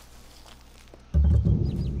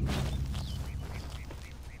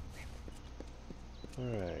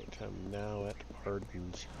 Alright, I'm now at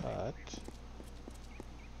Arden's hut.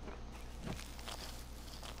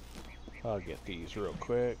 I'll get these real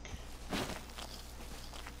quick.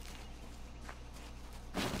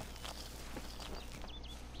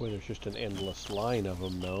 Boy, there's just an endless line of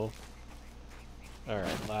them, though.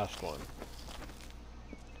 Alright, last one.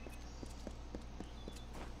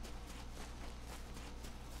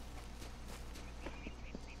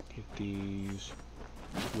 Get these.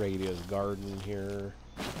 Radia's garden here.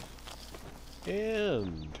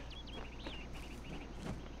 And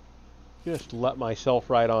just let myself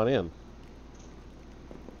right on in.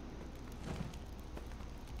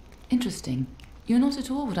 Interesting. You're not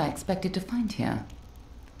at all what I expected to find here.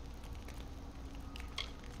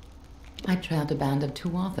 I trailed a band of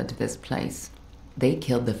Tuatha to this place. They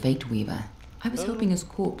killed the Fate Weaver. I was hoping his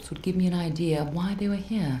corpse would give me an idea of why they were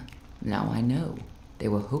here. Now I know. They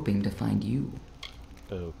were hoping to find you.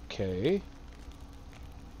 Okay.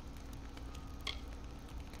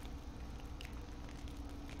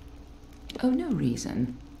 Oh, no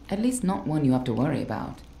reason. At least not one you have to worry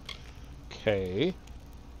about. Okay.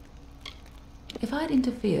 If I'd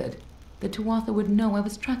interfered, the Tuatha would know I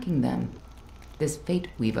was tracking them. This Fate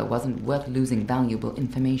Weaver wasn't worth losing valuable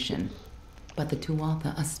information. But the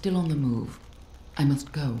Tuatha are still on the move. I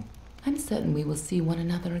must go. I'm certain we will see one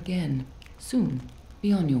another again. Soon.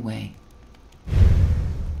 Be on your way.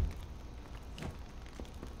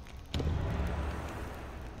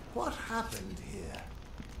 What happened here?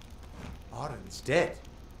 Arden's dead.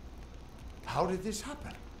 How did this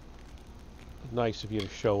happen? Nice of you to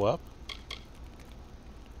show up.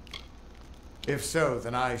 If so,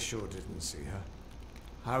 then I sure didn't see her.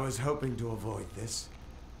 I was hoping to avoid this.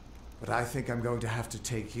 But I think I'm going to have to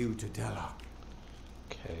take you to Delok.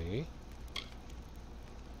 Okay.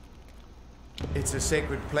 It's a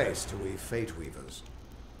sacred place to we Fate Weavers.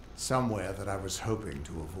 Somewhere that I was hoping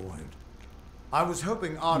to avoid. I was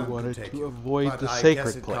hoping Arden could take you, avoid the but I sacred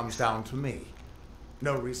guess it place. comes down to me.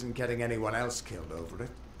 No reason getting anyone else killed over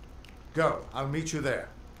it. Go, I'll meet you there.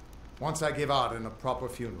 Once I give Arden a proper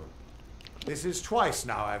funeral. This is twice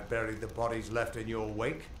now I've buried the bodies left in your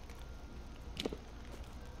wake.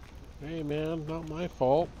 Hey man, not my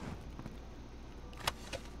fault.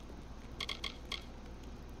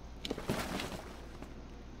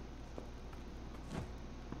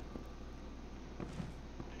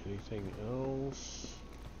 Anything else?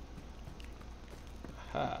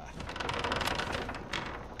 Aha.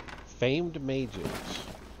 Famed mages.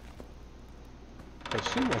 I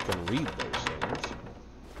assume I can read those things.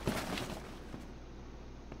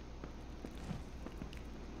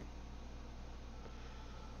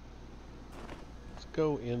 Let's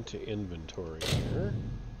go into inventory here.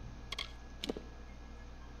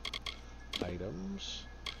 items.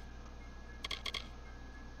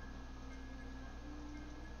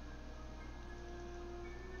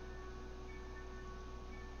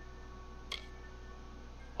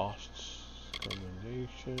 Ost's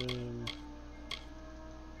commendation.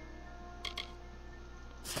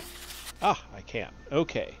 Ah, I can.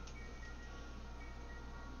 Okay.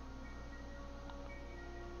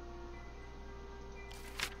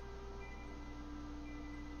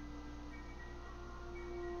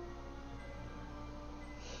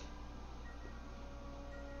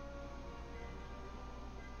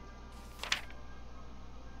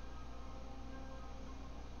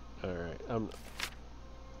 Alright,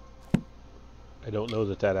 I don't know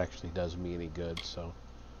that that actually does me any good, so...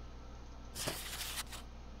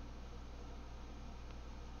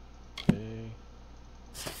 Okay.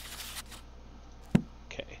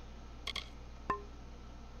 Okay.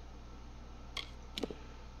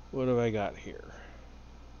 What have I got here?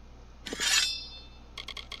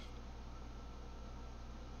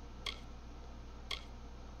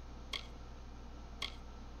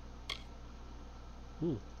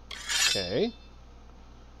 Okay.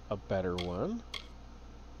 A better one.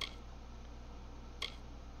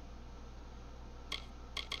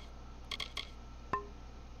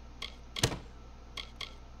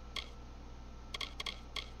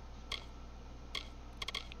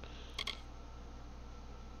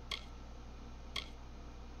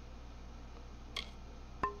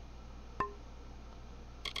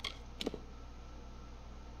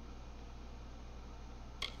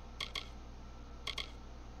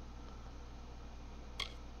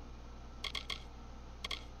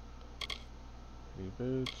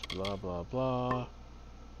 Boots, blah blah blah.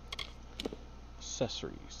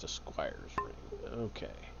 Accessories to Squire's ring. Okay.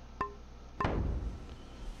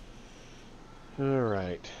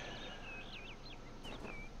 Alright.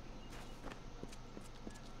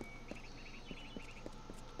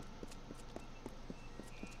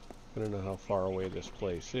 I don't know how far away this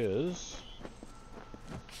place is.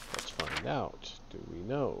 Let's find out. Do we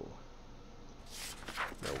know?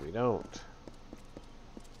 No, we don't.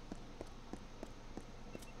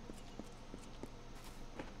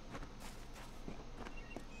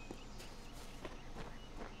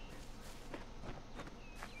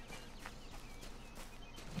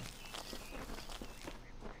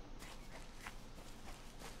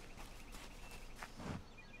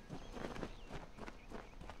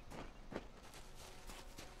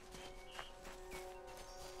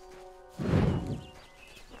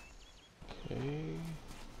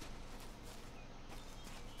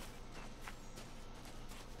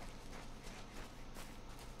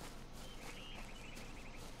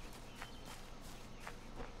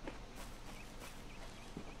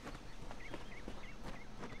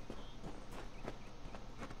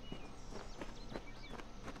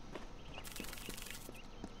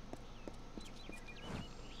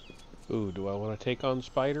 Ooh, do I want to take on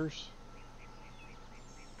spiders?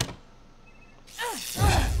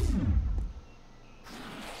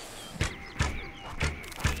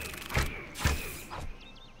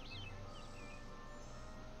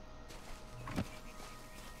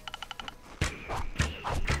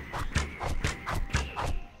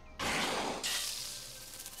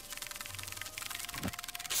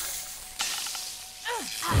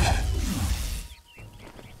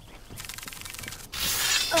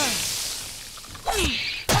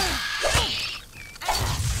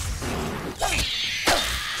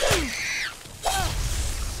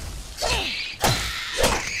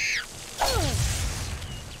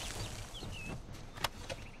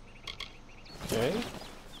 Okay.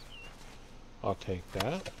 I'll take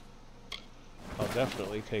that. I'll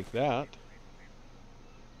definitely take that.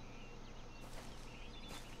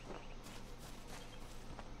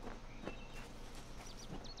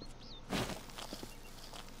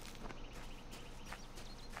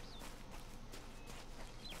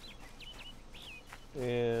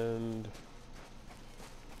 And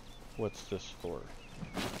what's this for?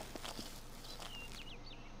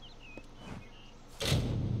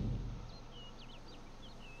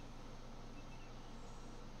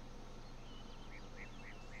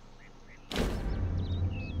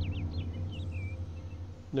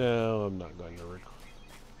 No, I'm not going to record.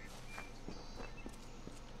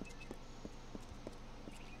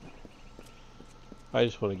 I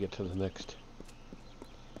just want to get to the next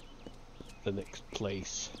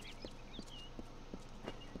place.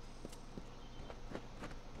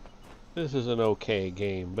 This is an okay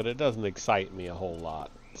game, but it doesn't excite me a whole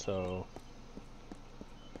lot, so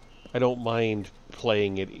I don't mind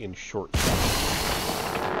playing it in short sections.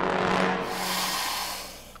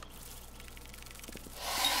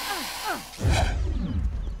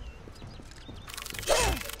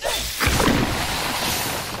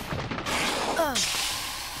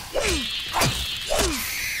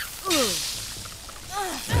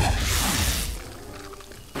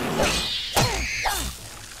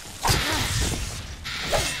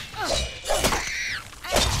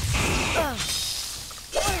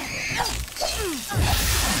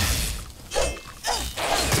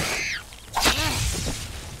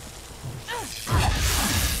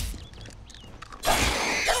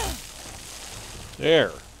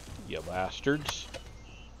 There, you bastards.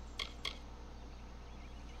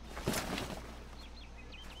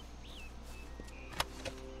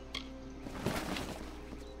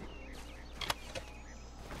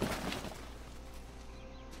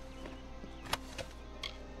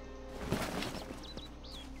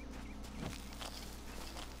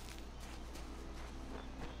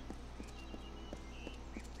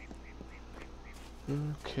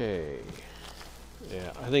 Okay.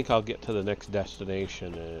 Yeah, I think I'll get to the next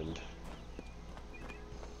destination and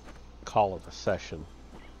call it a session.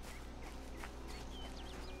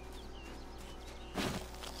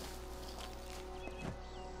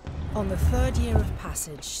 On the third year of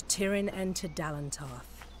passage, Tyrion entered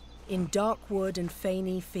Dalantarth. In dark wood and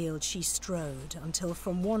fany field she strode, until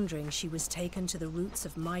from wandering she was taken to the roots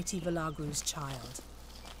of mighty Velagru's child.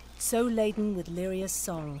 So laden with Lyria's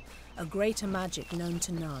song, a greater magic known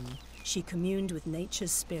to none, she communed with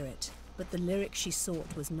nature's spirit, but the lyric she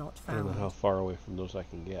sought was not found. I don't know how far away from those I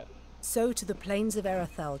can get. So to the plains of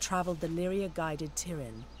Erethel travelled the Lyria-guided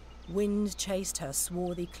Tyrion. Wind chased her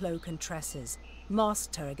swarthy cloak and tresses,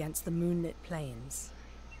 masked her against the moonlit plains.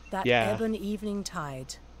 That ebon evening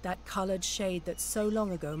tide, that coloured shade that so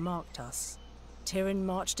long ago marked us, Tyrion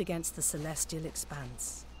marched against the celestial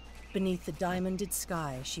expanse. Beneath the diamonded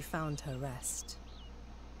sky she found her rest.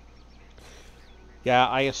 Yeah,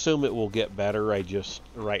 I assume it will get better.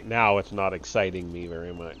 Right now it's not exciting me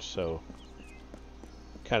very much, so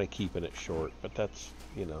kind of keeping it short, but that's,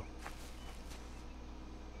 you know.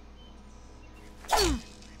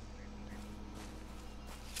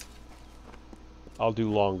 I'll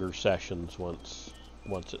do longer sessions once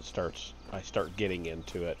I start getting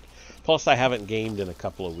into it. Plus I haven't gamed in a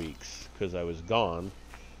couple of weeks because I was gone,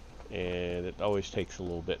 and it always takes a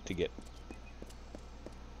little bit to get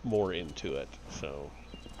more into it, so.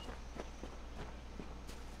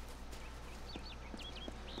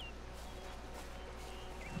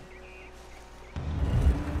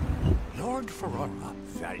 Lord Ferrara,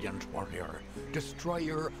 valiant warrior,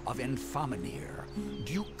 destroyer of Enfaminir,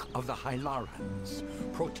 Duke of the Hylarans,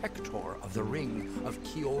 protector of the Ring of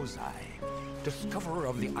Chiozai, discoverer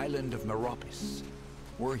of the island of Meropis,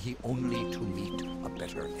 were he only to meet a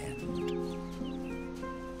better end.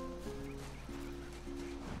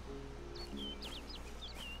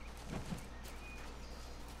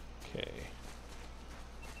 Okay.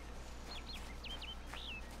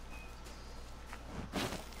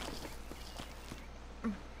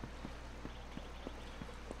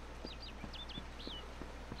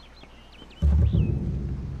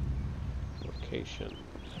 Location.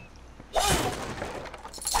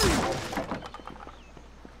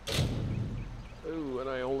 Ooh, and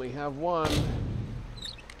I only have one.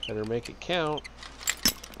 Better make it count.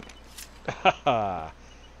 Haha.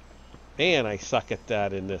 Man, I suck at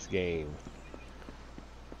that in this game.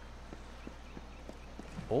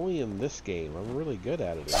 Only in this game. I'm really good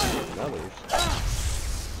at it in others.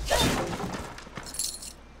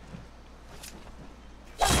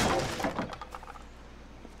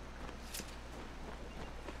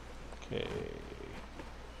 Okay.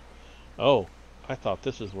 Oh, I thought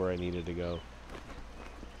this is where I needed to go.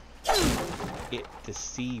 It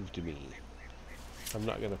deceived me. I'm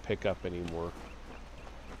not going to pick up anymore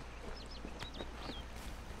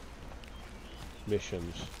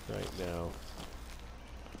missions right now.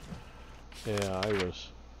 Yeah, I was...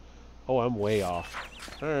 Oh, I'm way off.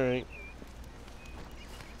 Alright.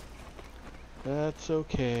 That's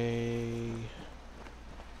okay.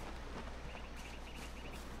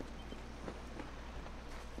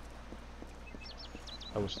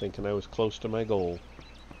 I was thinking I was close to my goal.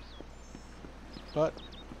 But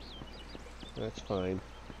that's fine.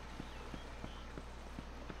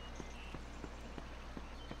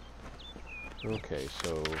 Okay,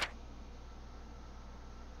 so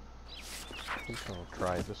I think I'll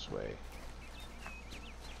try this way.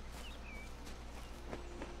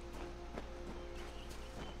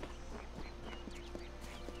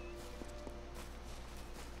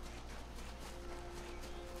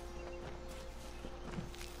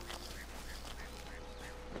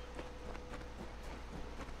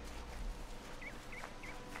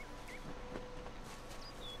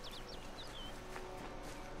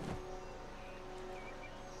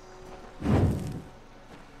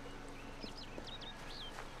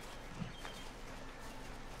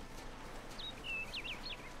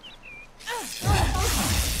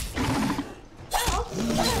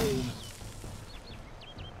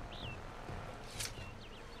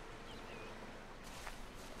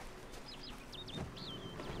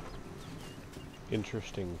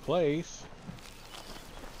 Interesting place.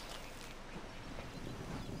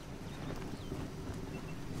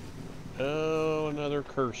 Oh, another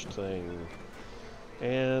cursed thing.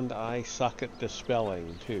 And I suck at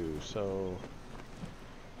dispelling too, so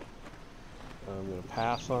I'm going to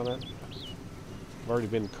pass on it. I've already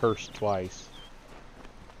been cursed twice.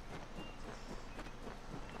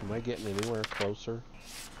 Am I getting anywhere closer?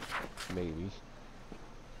 Maybe.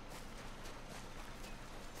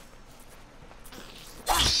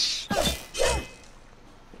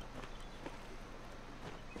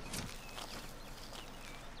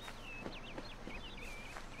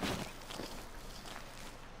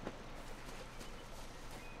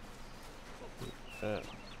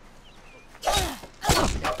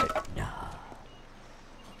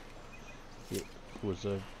 It was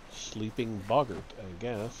a sleeping boggart, I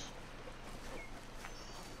guess.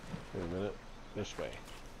 Wait a minute. This way.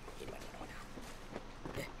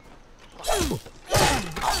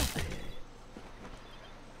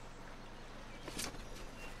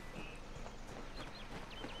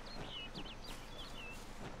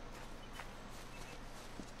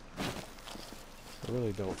 I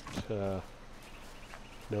really don't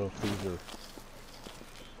know if these are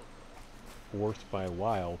worth my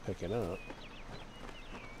while picking up.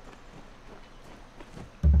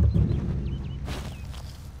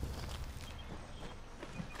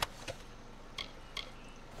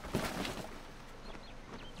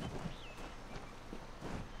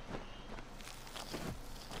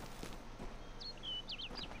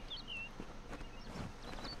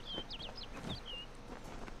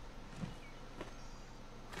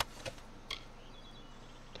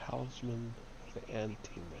 Talisman of the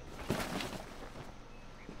Anti-Man.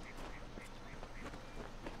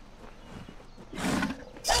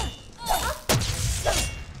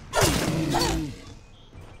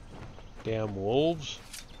 Damn wolves.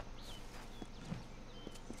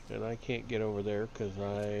 And I can't get over there because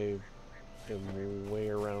I am way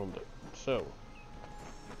around it. So,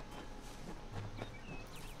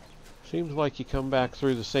 seems like you come back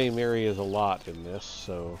through the same areas a lot in this,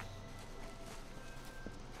 so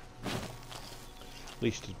at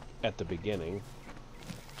least at the beginning.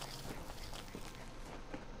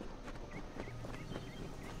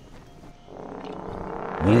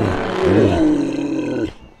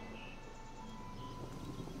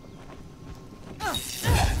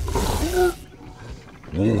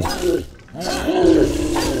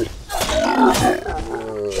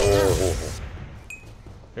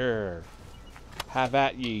 Here, have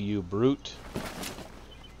at ye, you brute.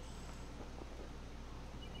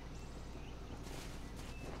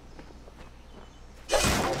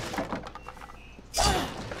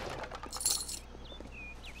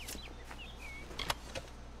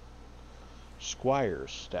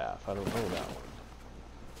 Squire's staff. I don't know that one.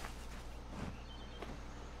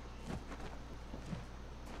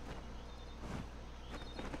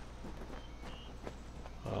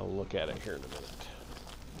 I'll look at it here in a minute.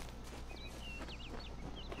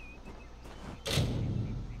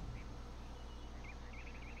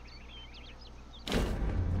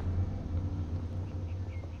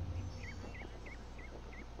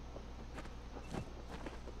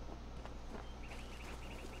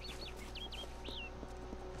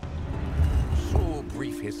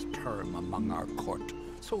 His term among our court,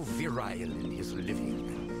 so virile in his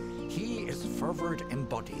living. He is fervor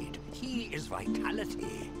embodied. He is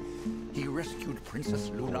vitality. He rescued Princess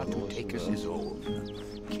Luna to take as his own.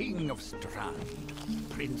 King of Strand,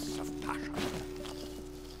 Prince of Passion.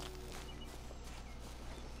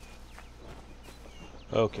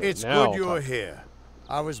 Okay, it's now good you're here.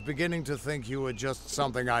 I was beginning to think you were just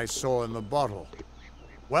something I saw in the bottle.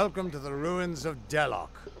 Welcome to the ruins of Delok.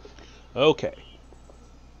 Okay.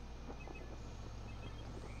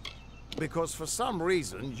 Because for some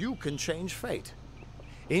reason, you can change fate.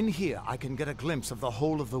 In here, I can get a glimpse of the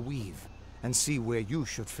whole of the weave and see where you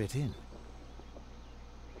should fit in.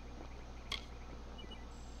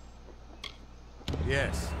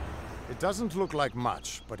 Yes, it doesn't look like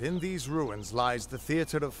much, but in these ruins lies the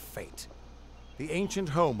Theater of Fate, the ancient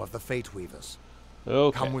home of the Fate Weavers.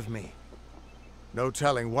 Okay. Come with me. No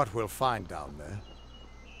telling what we'll find down there.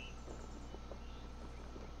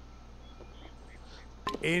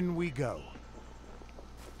 In we go.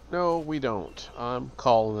 No, we don't. I'm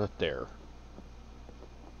calling it there.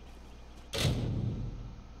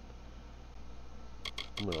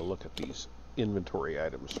 I'm going to look at these inventory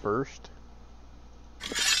items first.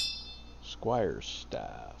 Squire's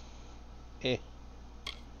staff. Eh.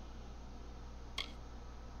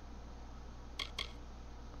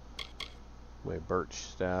 My birch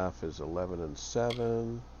staff is 11 and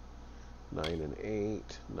 7, 9 and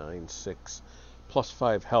 8, 9, 6, plus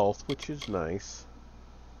 5 health, which is nice.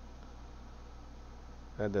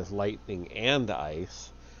 That does lightning and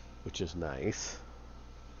ice. which is nice.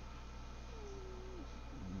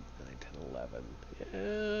 9, 10, 11.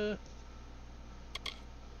 Yeah.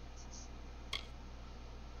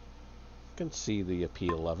 Can see the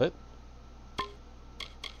appeal of it.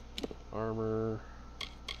 Armor.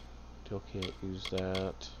 Still can't use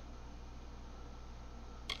that.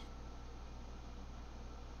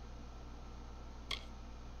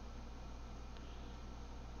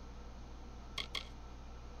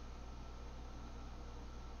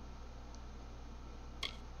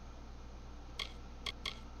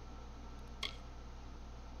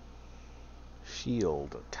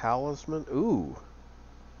 Shield, talisman. Ooh.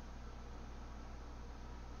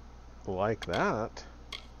 Like that.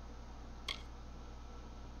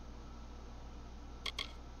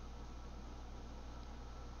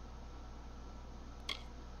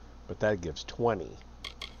 But that gives 20.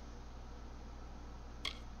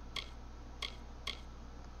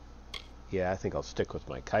 Yeah, I think I'll stick with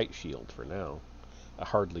my kite shield for now. I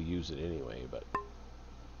hardly use it anyway, but...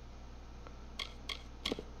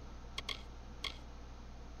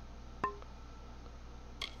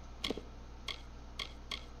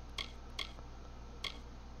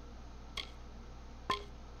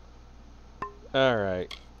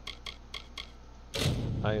 Alright.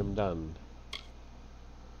 I am done.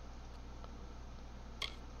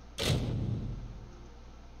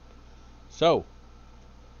 So,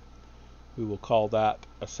 we will call that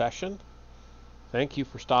a session. Thank you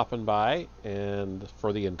for stopping by and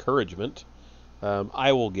for the encouragement.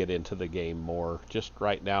 I will get into the game more. Just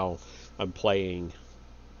right now, I'm playing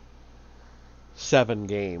 7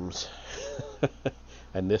 games.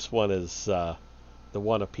 And this one is the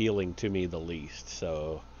one appealing to me the least.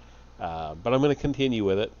 So, but I'm going to continue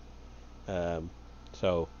with it.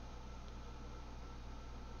 So,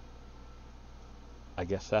 I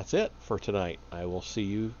guess that's it for tonight. I will see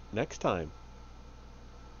you next time.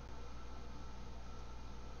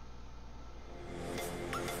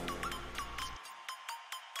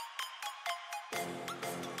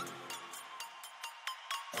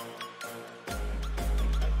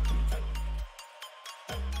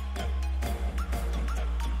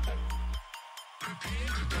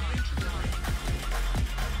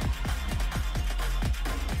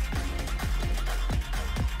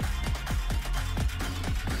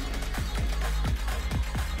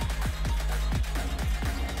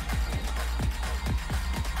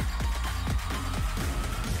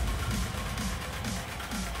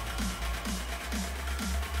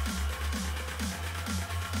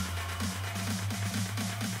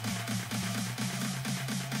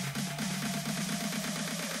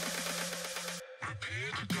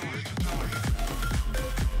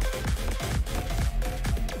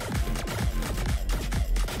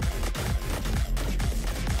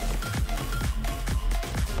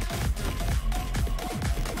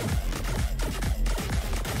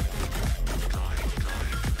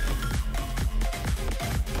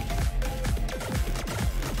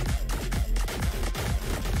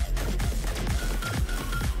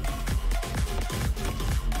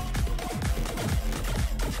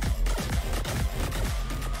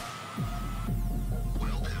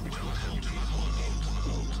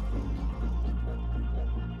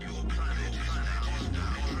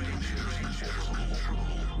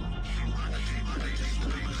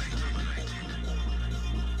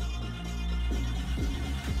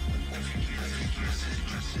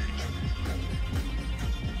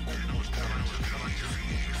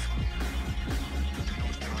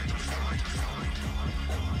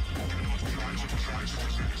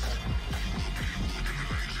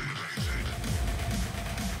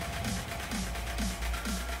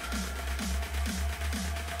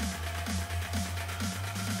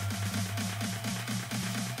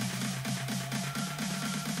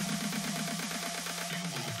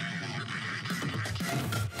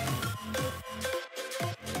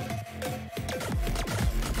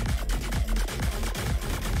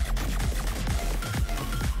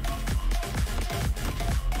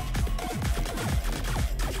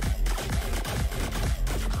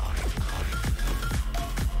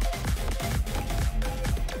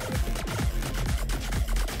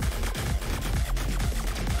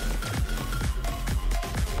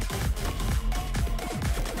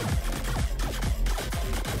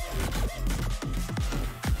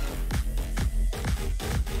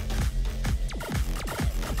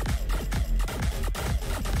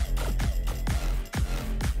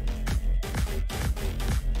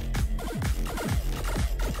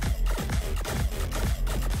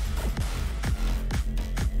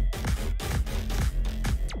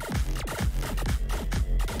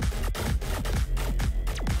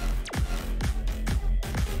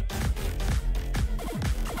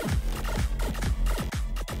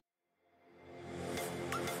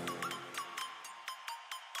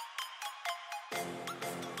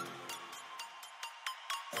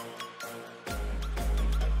 Don't